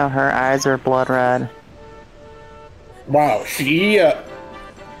 Oh no, her eyes are blood red. Wow, she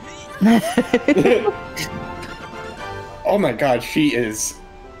oh my god, she is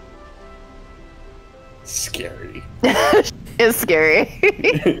scary. It's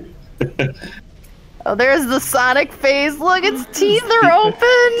scary. Oh, there's the Sonic face. Look, its teeth are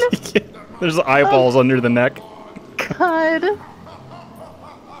open. There's eyeballs under the neck. God.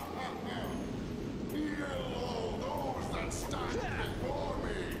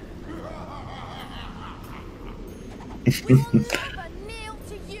 Never kneel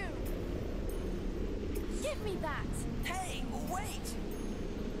to you. Give me that. Hey, wait!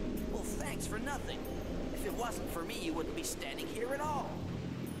 Well, thanks for nothing. If it wasn't for me, you wouldn't be standing here at all.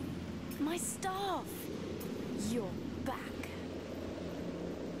 My staff. You're back.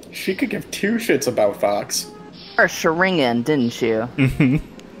 She could give two shits about Fox. Or Sharingan, didn't you?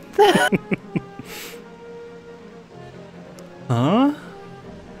 Huh?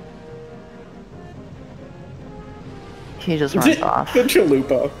 He just runs off. The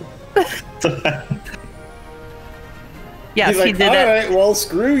chalupa. Yes, He's he like, did it. alright, well,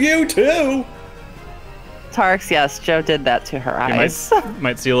 screw you too. Tarks, yes, Joe did that to her You eyes.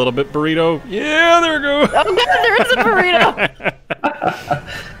 might see a little bit burrito. Yeah, there we go. Oh god, there is a burrito!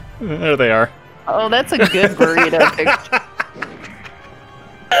 There they are. Oh, that's a good burrito picture.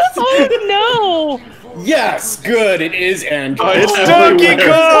 Oh no! Yes, good, it is Andrew. It's Donkey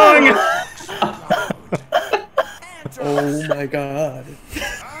Kong! Oh my god.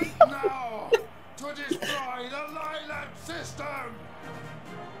 And now, to destroy the Lilac system!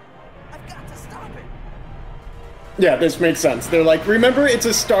 I've got to stop it. Yeah, this makes sense. They're like, remember, it's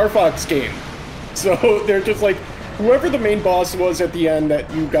a Star Fox game. So they're just like, whoever the main boss was at the end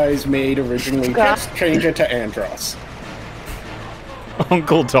that you guys made originally, just change it to Andros.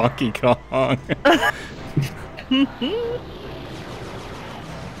 Uncle Donkey Kong.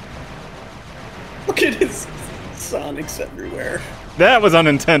 Look at his Sonics everywhere. That was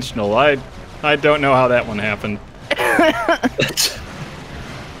unintentional. I don't know how that one happened.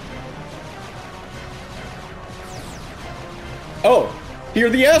 Oh, here are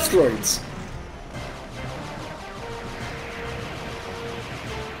the asteroids.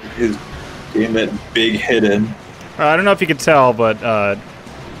 His game it big hidden. I don't know if you could tell, but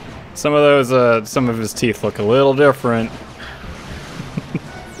some of those, some of his teeth look a little different.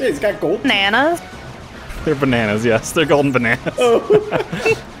 Yeah, he's got gold. Bananas? They're bananas, yes. They're golden bananas. Oh.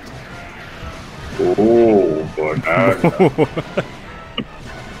 Oh, banana.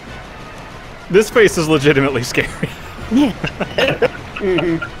 This face is legitimately scary.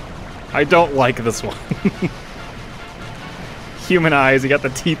 I don't like this one. Human eyes, you got the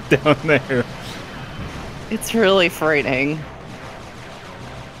teeth down there. It's really frightening.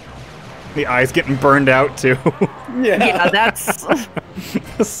 The eyes getting burned out too. Yeah, that's...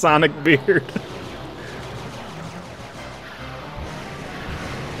 The Sonic beard.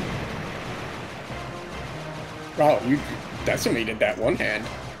 Wow, you decimated that one hand.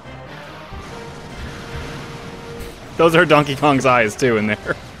 Those are Donkey Kong's eyes too in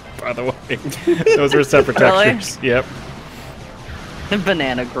there, by the way. Those are separate Really? textures. Yep.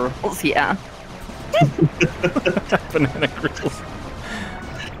 Banana girls, yeah. Banana grills.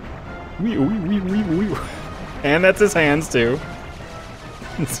 Wee, wee, wee, wee, wee. And that's his hands too.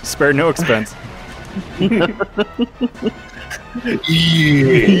 Spare no expense.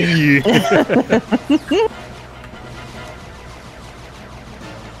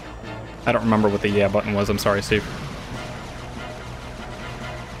 I don't remember what the yeah button was. I'm sorry, Steve.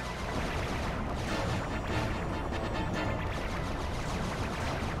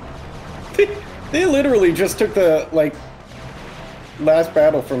 They literally just took the, like, last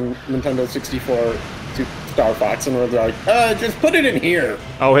battle from Nintendo 64 to Star Fox and were like, just put it in here.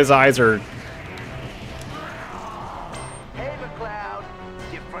 Oh, his eyes are... Hey, McCloud.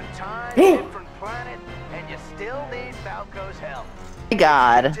 Different time, different planet, and you still need Falco's help.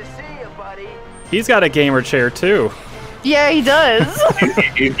 God. To see you, buddy. He's got a gamer chair too. Yeah, he does. He's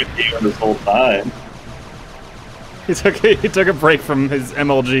been gaming this whole time. He took a break from his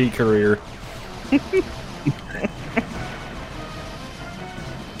MLG career.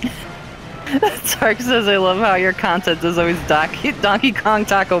 Tark says, I love how your content is always Donkey Kong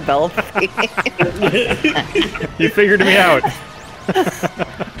Taco Bell. You figured me out.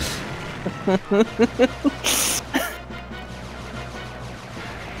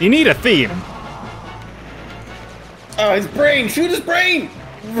 You need a theme. Oh, his brain! Shoot his brain!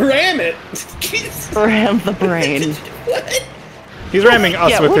 Ram it! Ram the brain. What? He's ramming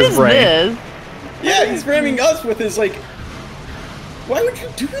us with what his is brain. This? Yeah, he's ramming us with his, like... Why would you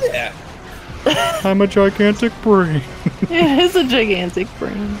do that? I'm a gigantic brain. It is a gigantic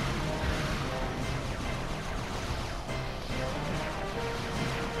brain.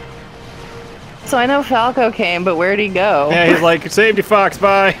 So I know Falco came, but where'd he go? Yeah, he's like, saved you, Fox,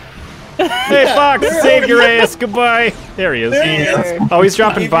 bye. Hey, Fox, saved your ass, goodbye. There he is. There he is. Oh, he's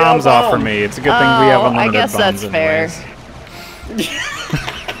dropping Keep your bombs off for bomb. me. It's a good thing we have unlimited I guess bombs that's fair. anyways.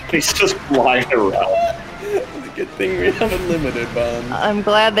 He's just flying around. It's a good thing we have unlimited bombs. I'm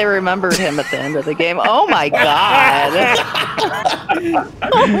glad they remembered him at the end of the game. Oh my god!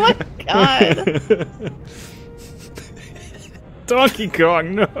 Oh my god! Donkey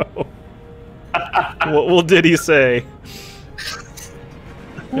Kong, no. What will Diddy say?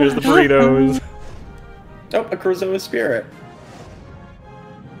 There's the burritos. Oh, a Krazoa spirit.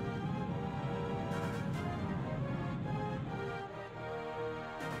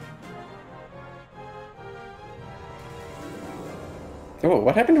 Oh,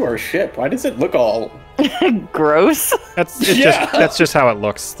 what happened to our ship? Why does it look all... Gross. That's just how it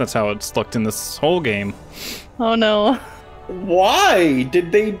looks. That's how it's looked in this whole game. Oh no. Why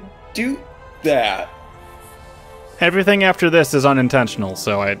did they do that? Everything after this is unintentional,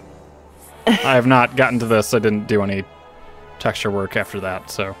 so I have not gotten to this. I didn't do any texture work after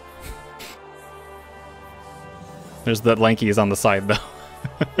that, so. There's the Lanky's on the side, though.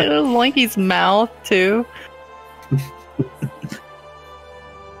 There's Lanky's mouth, too.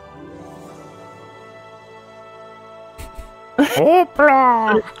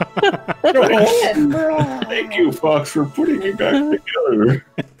 Hoopla! Thank you, Fox, for putting it back together.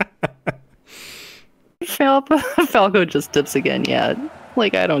 Falco just dips again, yeah.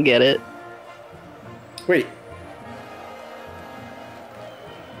 Like, I don't get it. Wait.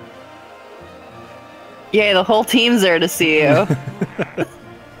 Yay, the whole team's there to see you.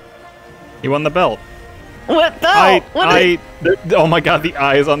 You won the belt. What belt? Oh my god, the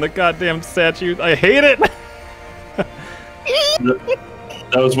eyes on the goddamn statue. I hate it!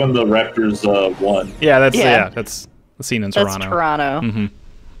 That was when the Raptors won. Yeah, that's the scene in Toronto. That's Toronto. Mm-hmm.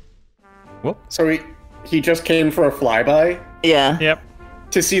 Whoop. So he just came for a flyby Yeah, Yep.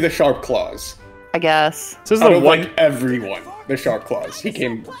 to see the sharp claws. I guess. This is Out the of, one. like, everyone, the sharp claws. He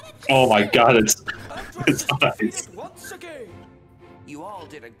came... Oh my god, it's nice. You all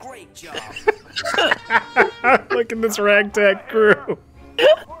did a great job. Look at this ragtag crew.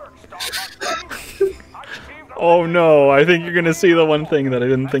 Oh no, I think you're gonna see the one thing that I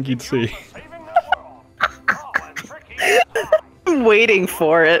didn't think you'd see. I'm waiting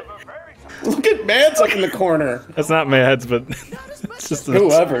for it. Look at Mads up in the corner. That's not Mads, but it's just a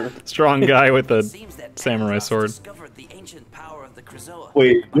Whoever. strong guy with a Seems that samurai Kratos sword. discovered the ancient power of the Krazoa.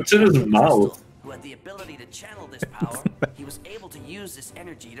 Wait, what's in his mouth? Who had the ability to channel this power, he was able to use this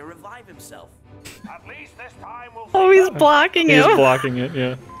energy to revive himself. At least this time we'll Oh, he's blocking He's him. blocking it,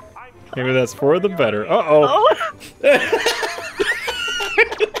 yeah. Maybe that's for the better. Uh-oh.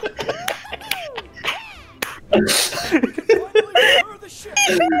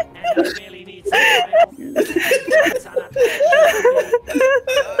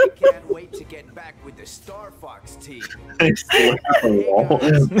 I can't wait to get back with the Star Fox team.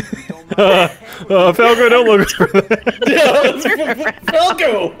 Falco, don't look for that.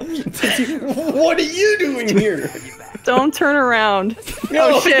 Falco! What are you doing here? Don't turn around.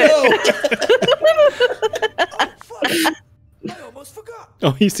 No, shit. I almost forgot.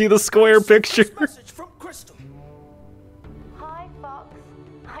 Oh, you see the square picture? Message from Crystal. Hi, Fox.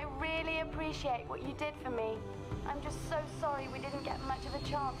 I really appreciate what you did for me. I'm just so sorry we didn't get much of a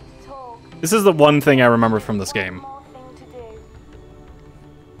chance to talk. This is the one thing I remember from this game. One more thing to do.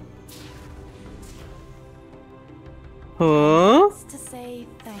 Huh? To say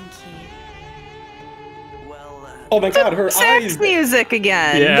thank you. Well, Oh my god, her Sex eyes! music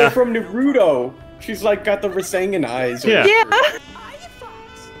again. Yeah. They're from Naruto. She's like got the Rasengan eyes. Yeah. Yeah.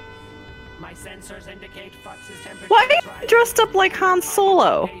 My sensors indicate Fox's temperature. Why are you dressed up like Han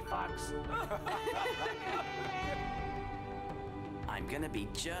Solo? Hey, Fox. I'm gonna be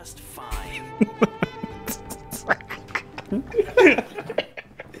just fine.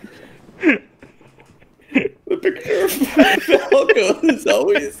 The picture of Falco is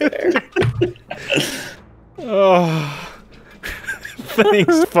always there. Oh.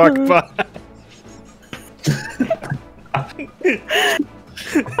 Thanks, fuckbot.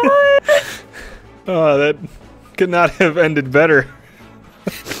 Oh, that could not have ended better.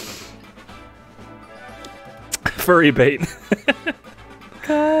 Furry bait.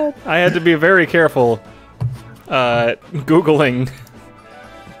 God. I had to be very careful Googling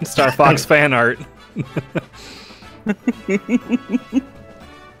Star Fox fan art.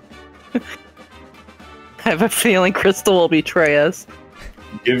 I have a feeling Crystal will betray us.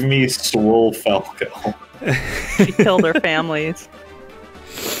 Give me Swole Falco. She killed her families.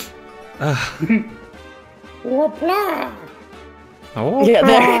 Oh, Yeah,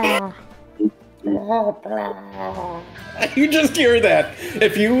 there. You just hear that.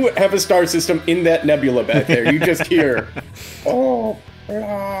 If you have a star system in that nebula back there, you just hear. Oh.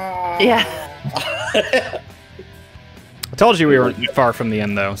 Yeah. I told you we weren't far from the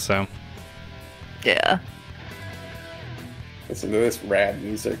end, though, so. Yeah. Listen to this rad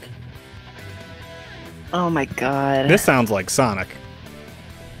music. Oh my god. This sounds like Sonic.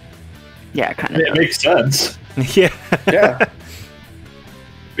 Yeah, kind It of. makes sense. Yeah. Yeah.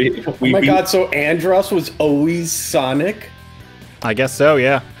 Oh my We- god, so Andros was always Sonic? I guess so,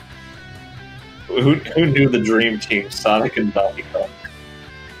 yeah. Who knew the dream team, Sonic and Donkey Kong?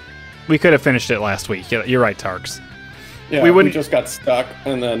 We could have finished it last week. Yeah, you're right, Tarks. Yeah, We we wouldn't- just got stuck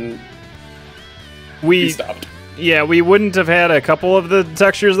and then We stopped. Yeah, we wouldn't have had a couple of the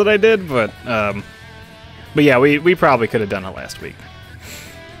textures that I did, but yeah, we probably could have done it last week.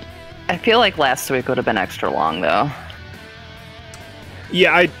 I feel like last week would have been extra long, though.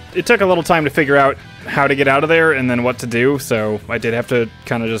 Yeah, it took a little time to figure out how to get out of there and then what to do, so I did have to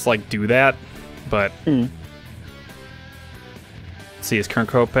kind of just, like, do that, but... Let's see, is Kern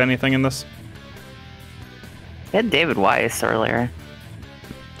Cope anything in this? We had David Weiss earlier.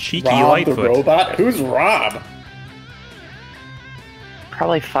 Cheeky Rob Lightfoot. the robot? Who's Rob?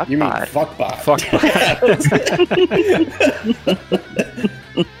 Probably Fuckbot. You mean Fuckbot. Fuckbot.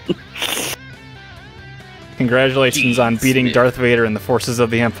 Congratulations on beating Darth Vader and the forces of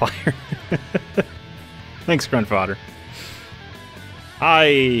the Empire. Thanks, Grunfodder.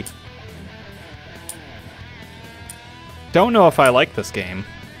 I don't know if I like this game.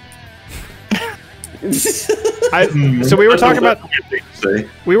 So we were talking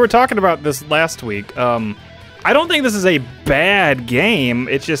about this last week. I don't think this is a bad game.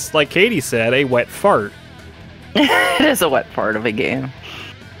 It's just, like Katie said, a wet fart. It is a wet fart of a game.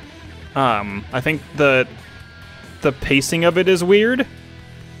 I think the pacing of it is weird.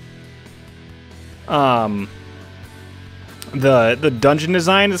 The dungeon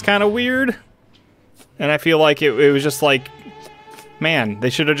design is kind of weird, and I feel like it was just like, man, they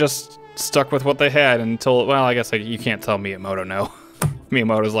should have just stuck with what they had until, well, I guess you can't tell Miyamoto no.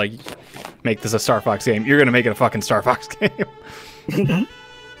 Miyamoto's like, make this a Star Fox game. You're gonna make it a fucking Star Fox game.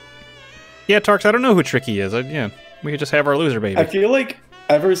 Yeah, Tarks, I don't know who Tricky is. Yeah, we could just have our loser baby. I feel like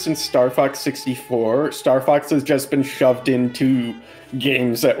ever since Star Fox 64, Star Fox has just been shoved into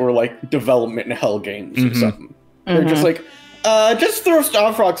games that were like development hell games or something. They're just like, just throw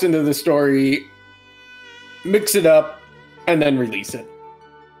Star Fox into the story, mix it up, and then release it.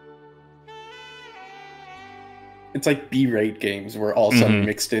 It's like B-rate games were also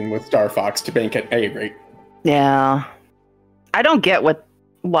mixed in with Star Fox to make it A-rate. Yeah. I don't get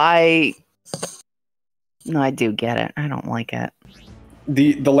why... No, I do get it. I don't like it.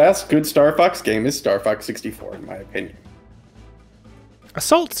 The last good Star Fox game is Star Fox 64, in my opinion.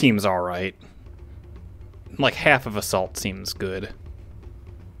 Assault seems alright. Like, half of Assault seems good.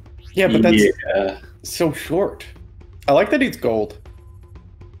 Yeah, but that's so short. I like that he's gold.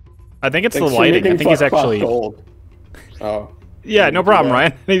 I think it's the lighting. I think he's actually... gold. Oh. Yeah, no problem,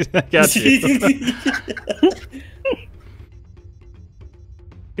 Ryan. I got you. You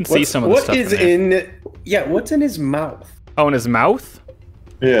can see some of the stuff Yeah, what's in his mouth? Oh, in his mouth?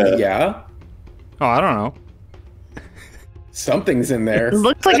 Yeah. Yeah? Oh, I don't know. Something's in there. It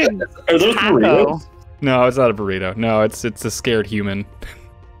looks like a Are those taco. burritos? No, it's not a burrito. No, it's a scared human.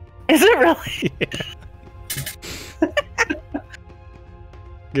 Is it really? Yeah.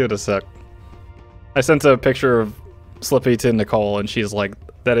 Give it a sec. I sent a picture of Slippy to Nicole, and she's like,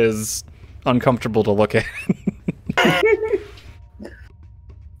 that is uncomfortable to look at.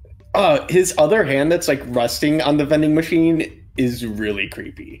 His other hand that's like resting on the vending machine is really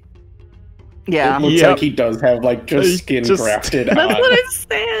creepy. Yeah. It looks like he does have like just skin grafted on. That's what I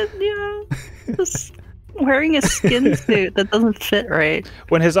said, yeah. Just wearing a skin suit that doesn't fit right.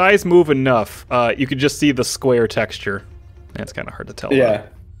 When his eyes move enough, you could just see the square texture. That's kind of hard to tell. Yeah.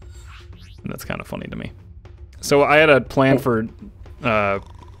 And that's kind of funny to me. So I had a plan for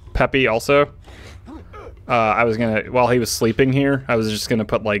Peppy also. I was gonna, while he was sleeping here, I was just gonna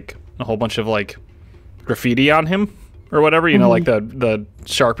put like a whole bunch of like graffiti on him or whatever, you know, like the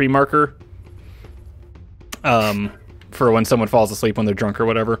Sharpie marker. For when someone falls asleep when they're drunk or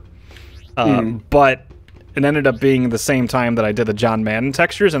whatever. But it ended up being the same time that I did the John Madden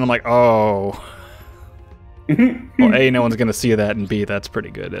textures, and I'm like, oh. Well, A, no one's going to see that, and B, that's pretty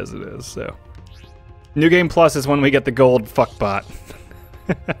good as it is, so. New Game Plus is when we get the gold fuckbot.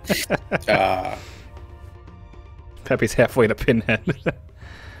 Peppy's halfway to Pinhead.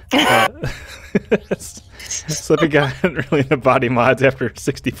 Slippy got really into body mods after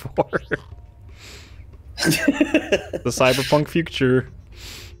 64. The cyberpunk future.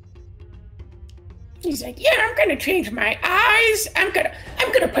 He's like, yeah, I'm gonna change my eyes. I'm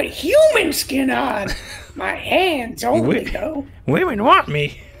gonna put human skin on. My hands only, though. Women want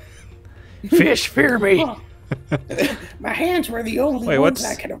me. Fish fear me. My hands were the only ones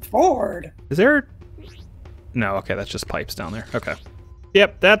I could afford. Is there? No, okay, that's just pipes down there. Okay.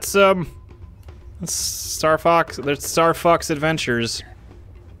 Yep, that's Star Fox. There's Star Fox Adventures.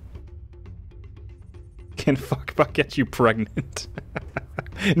 Can fuckbot get you pregnant?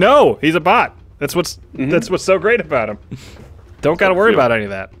 No, he's a bot. That's what's so great about him. Don't gotta worry about any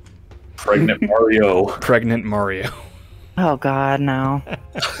of that. Pregnant Mario. Pregnant Mario. Oh God, no.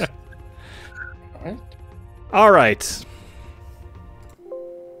 All right.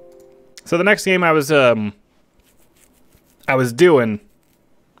 So the next game I was I was doing.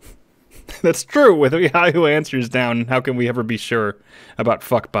 That's true. With Yahoo Answers down, how can we ever be sure about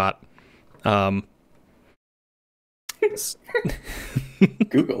fuckbot?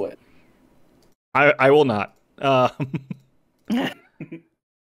 Google it. I will not.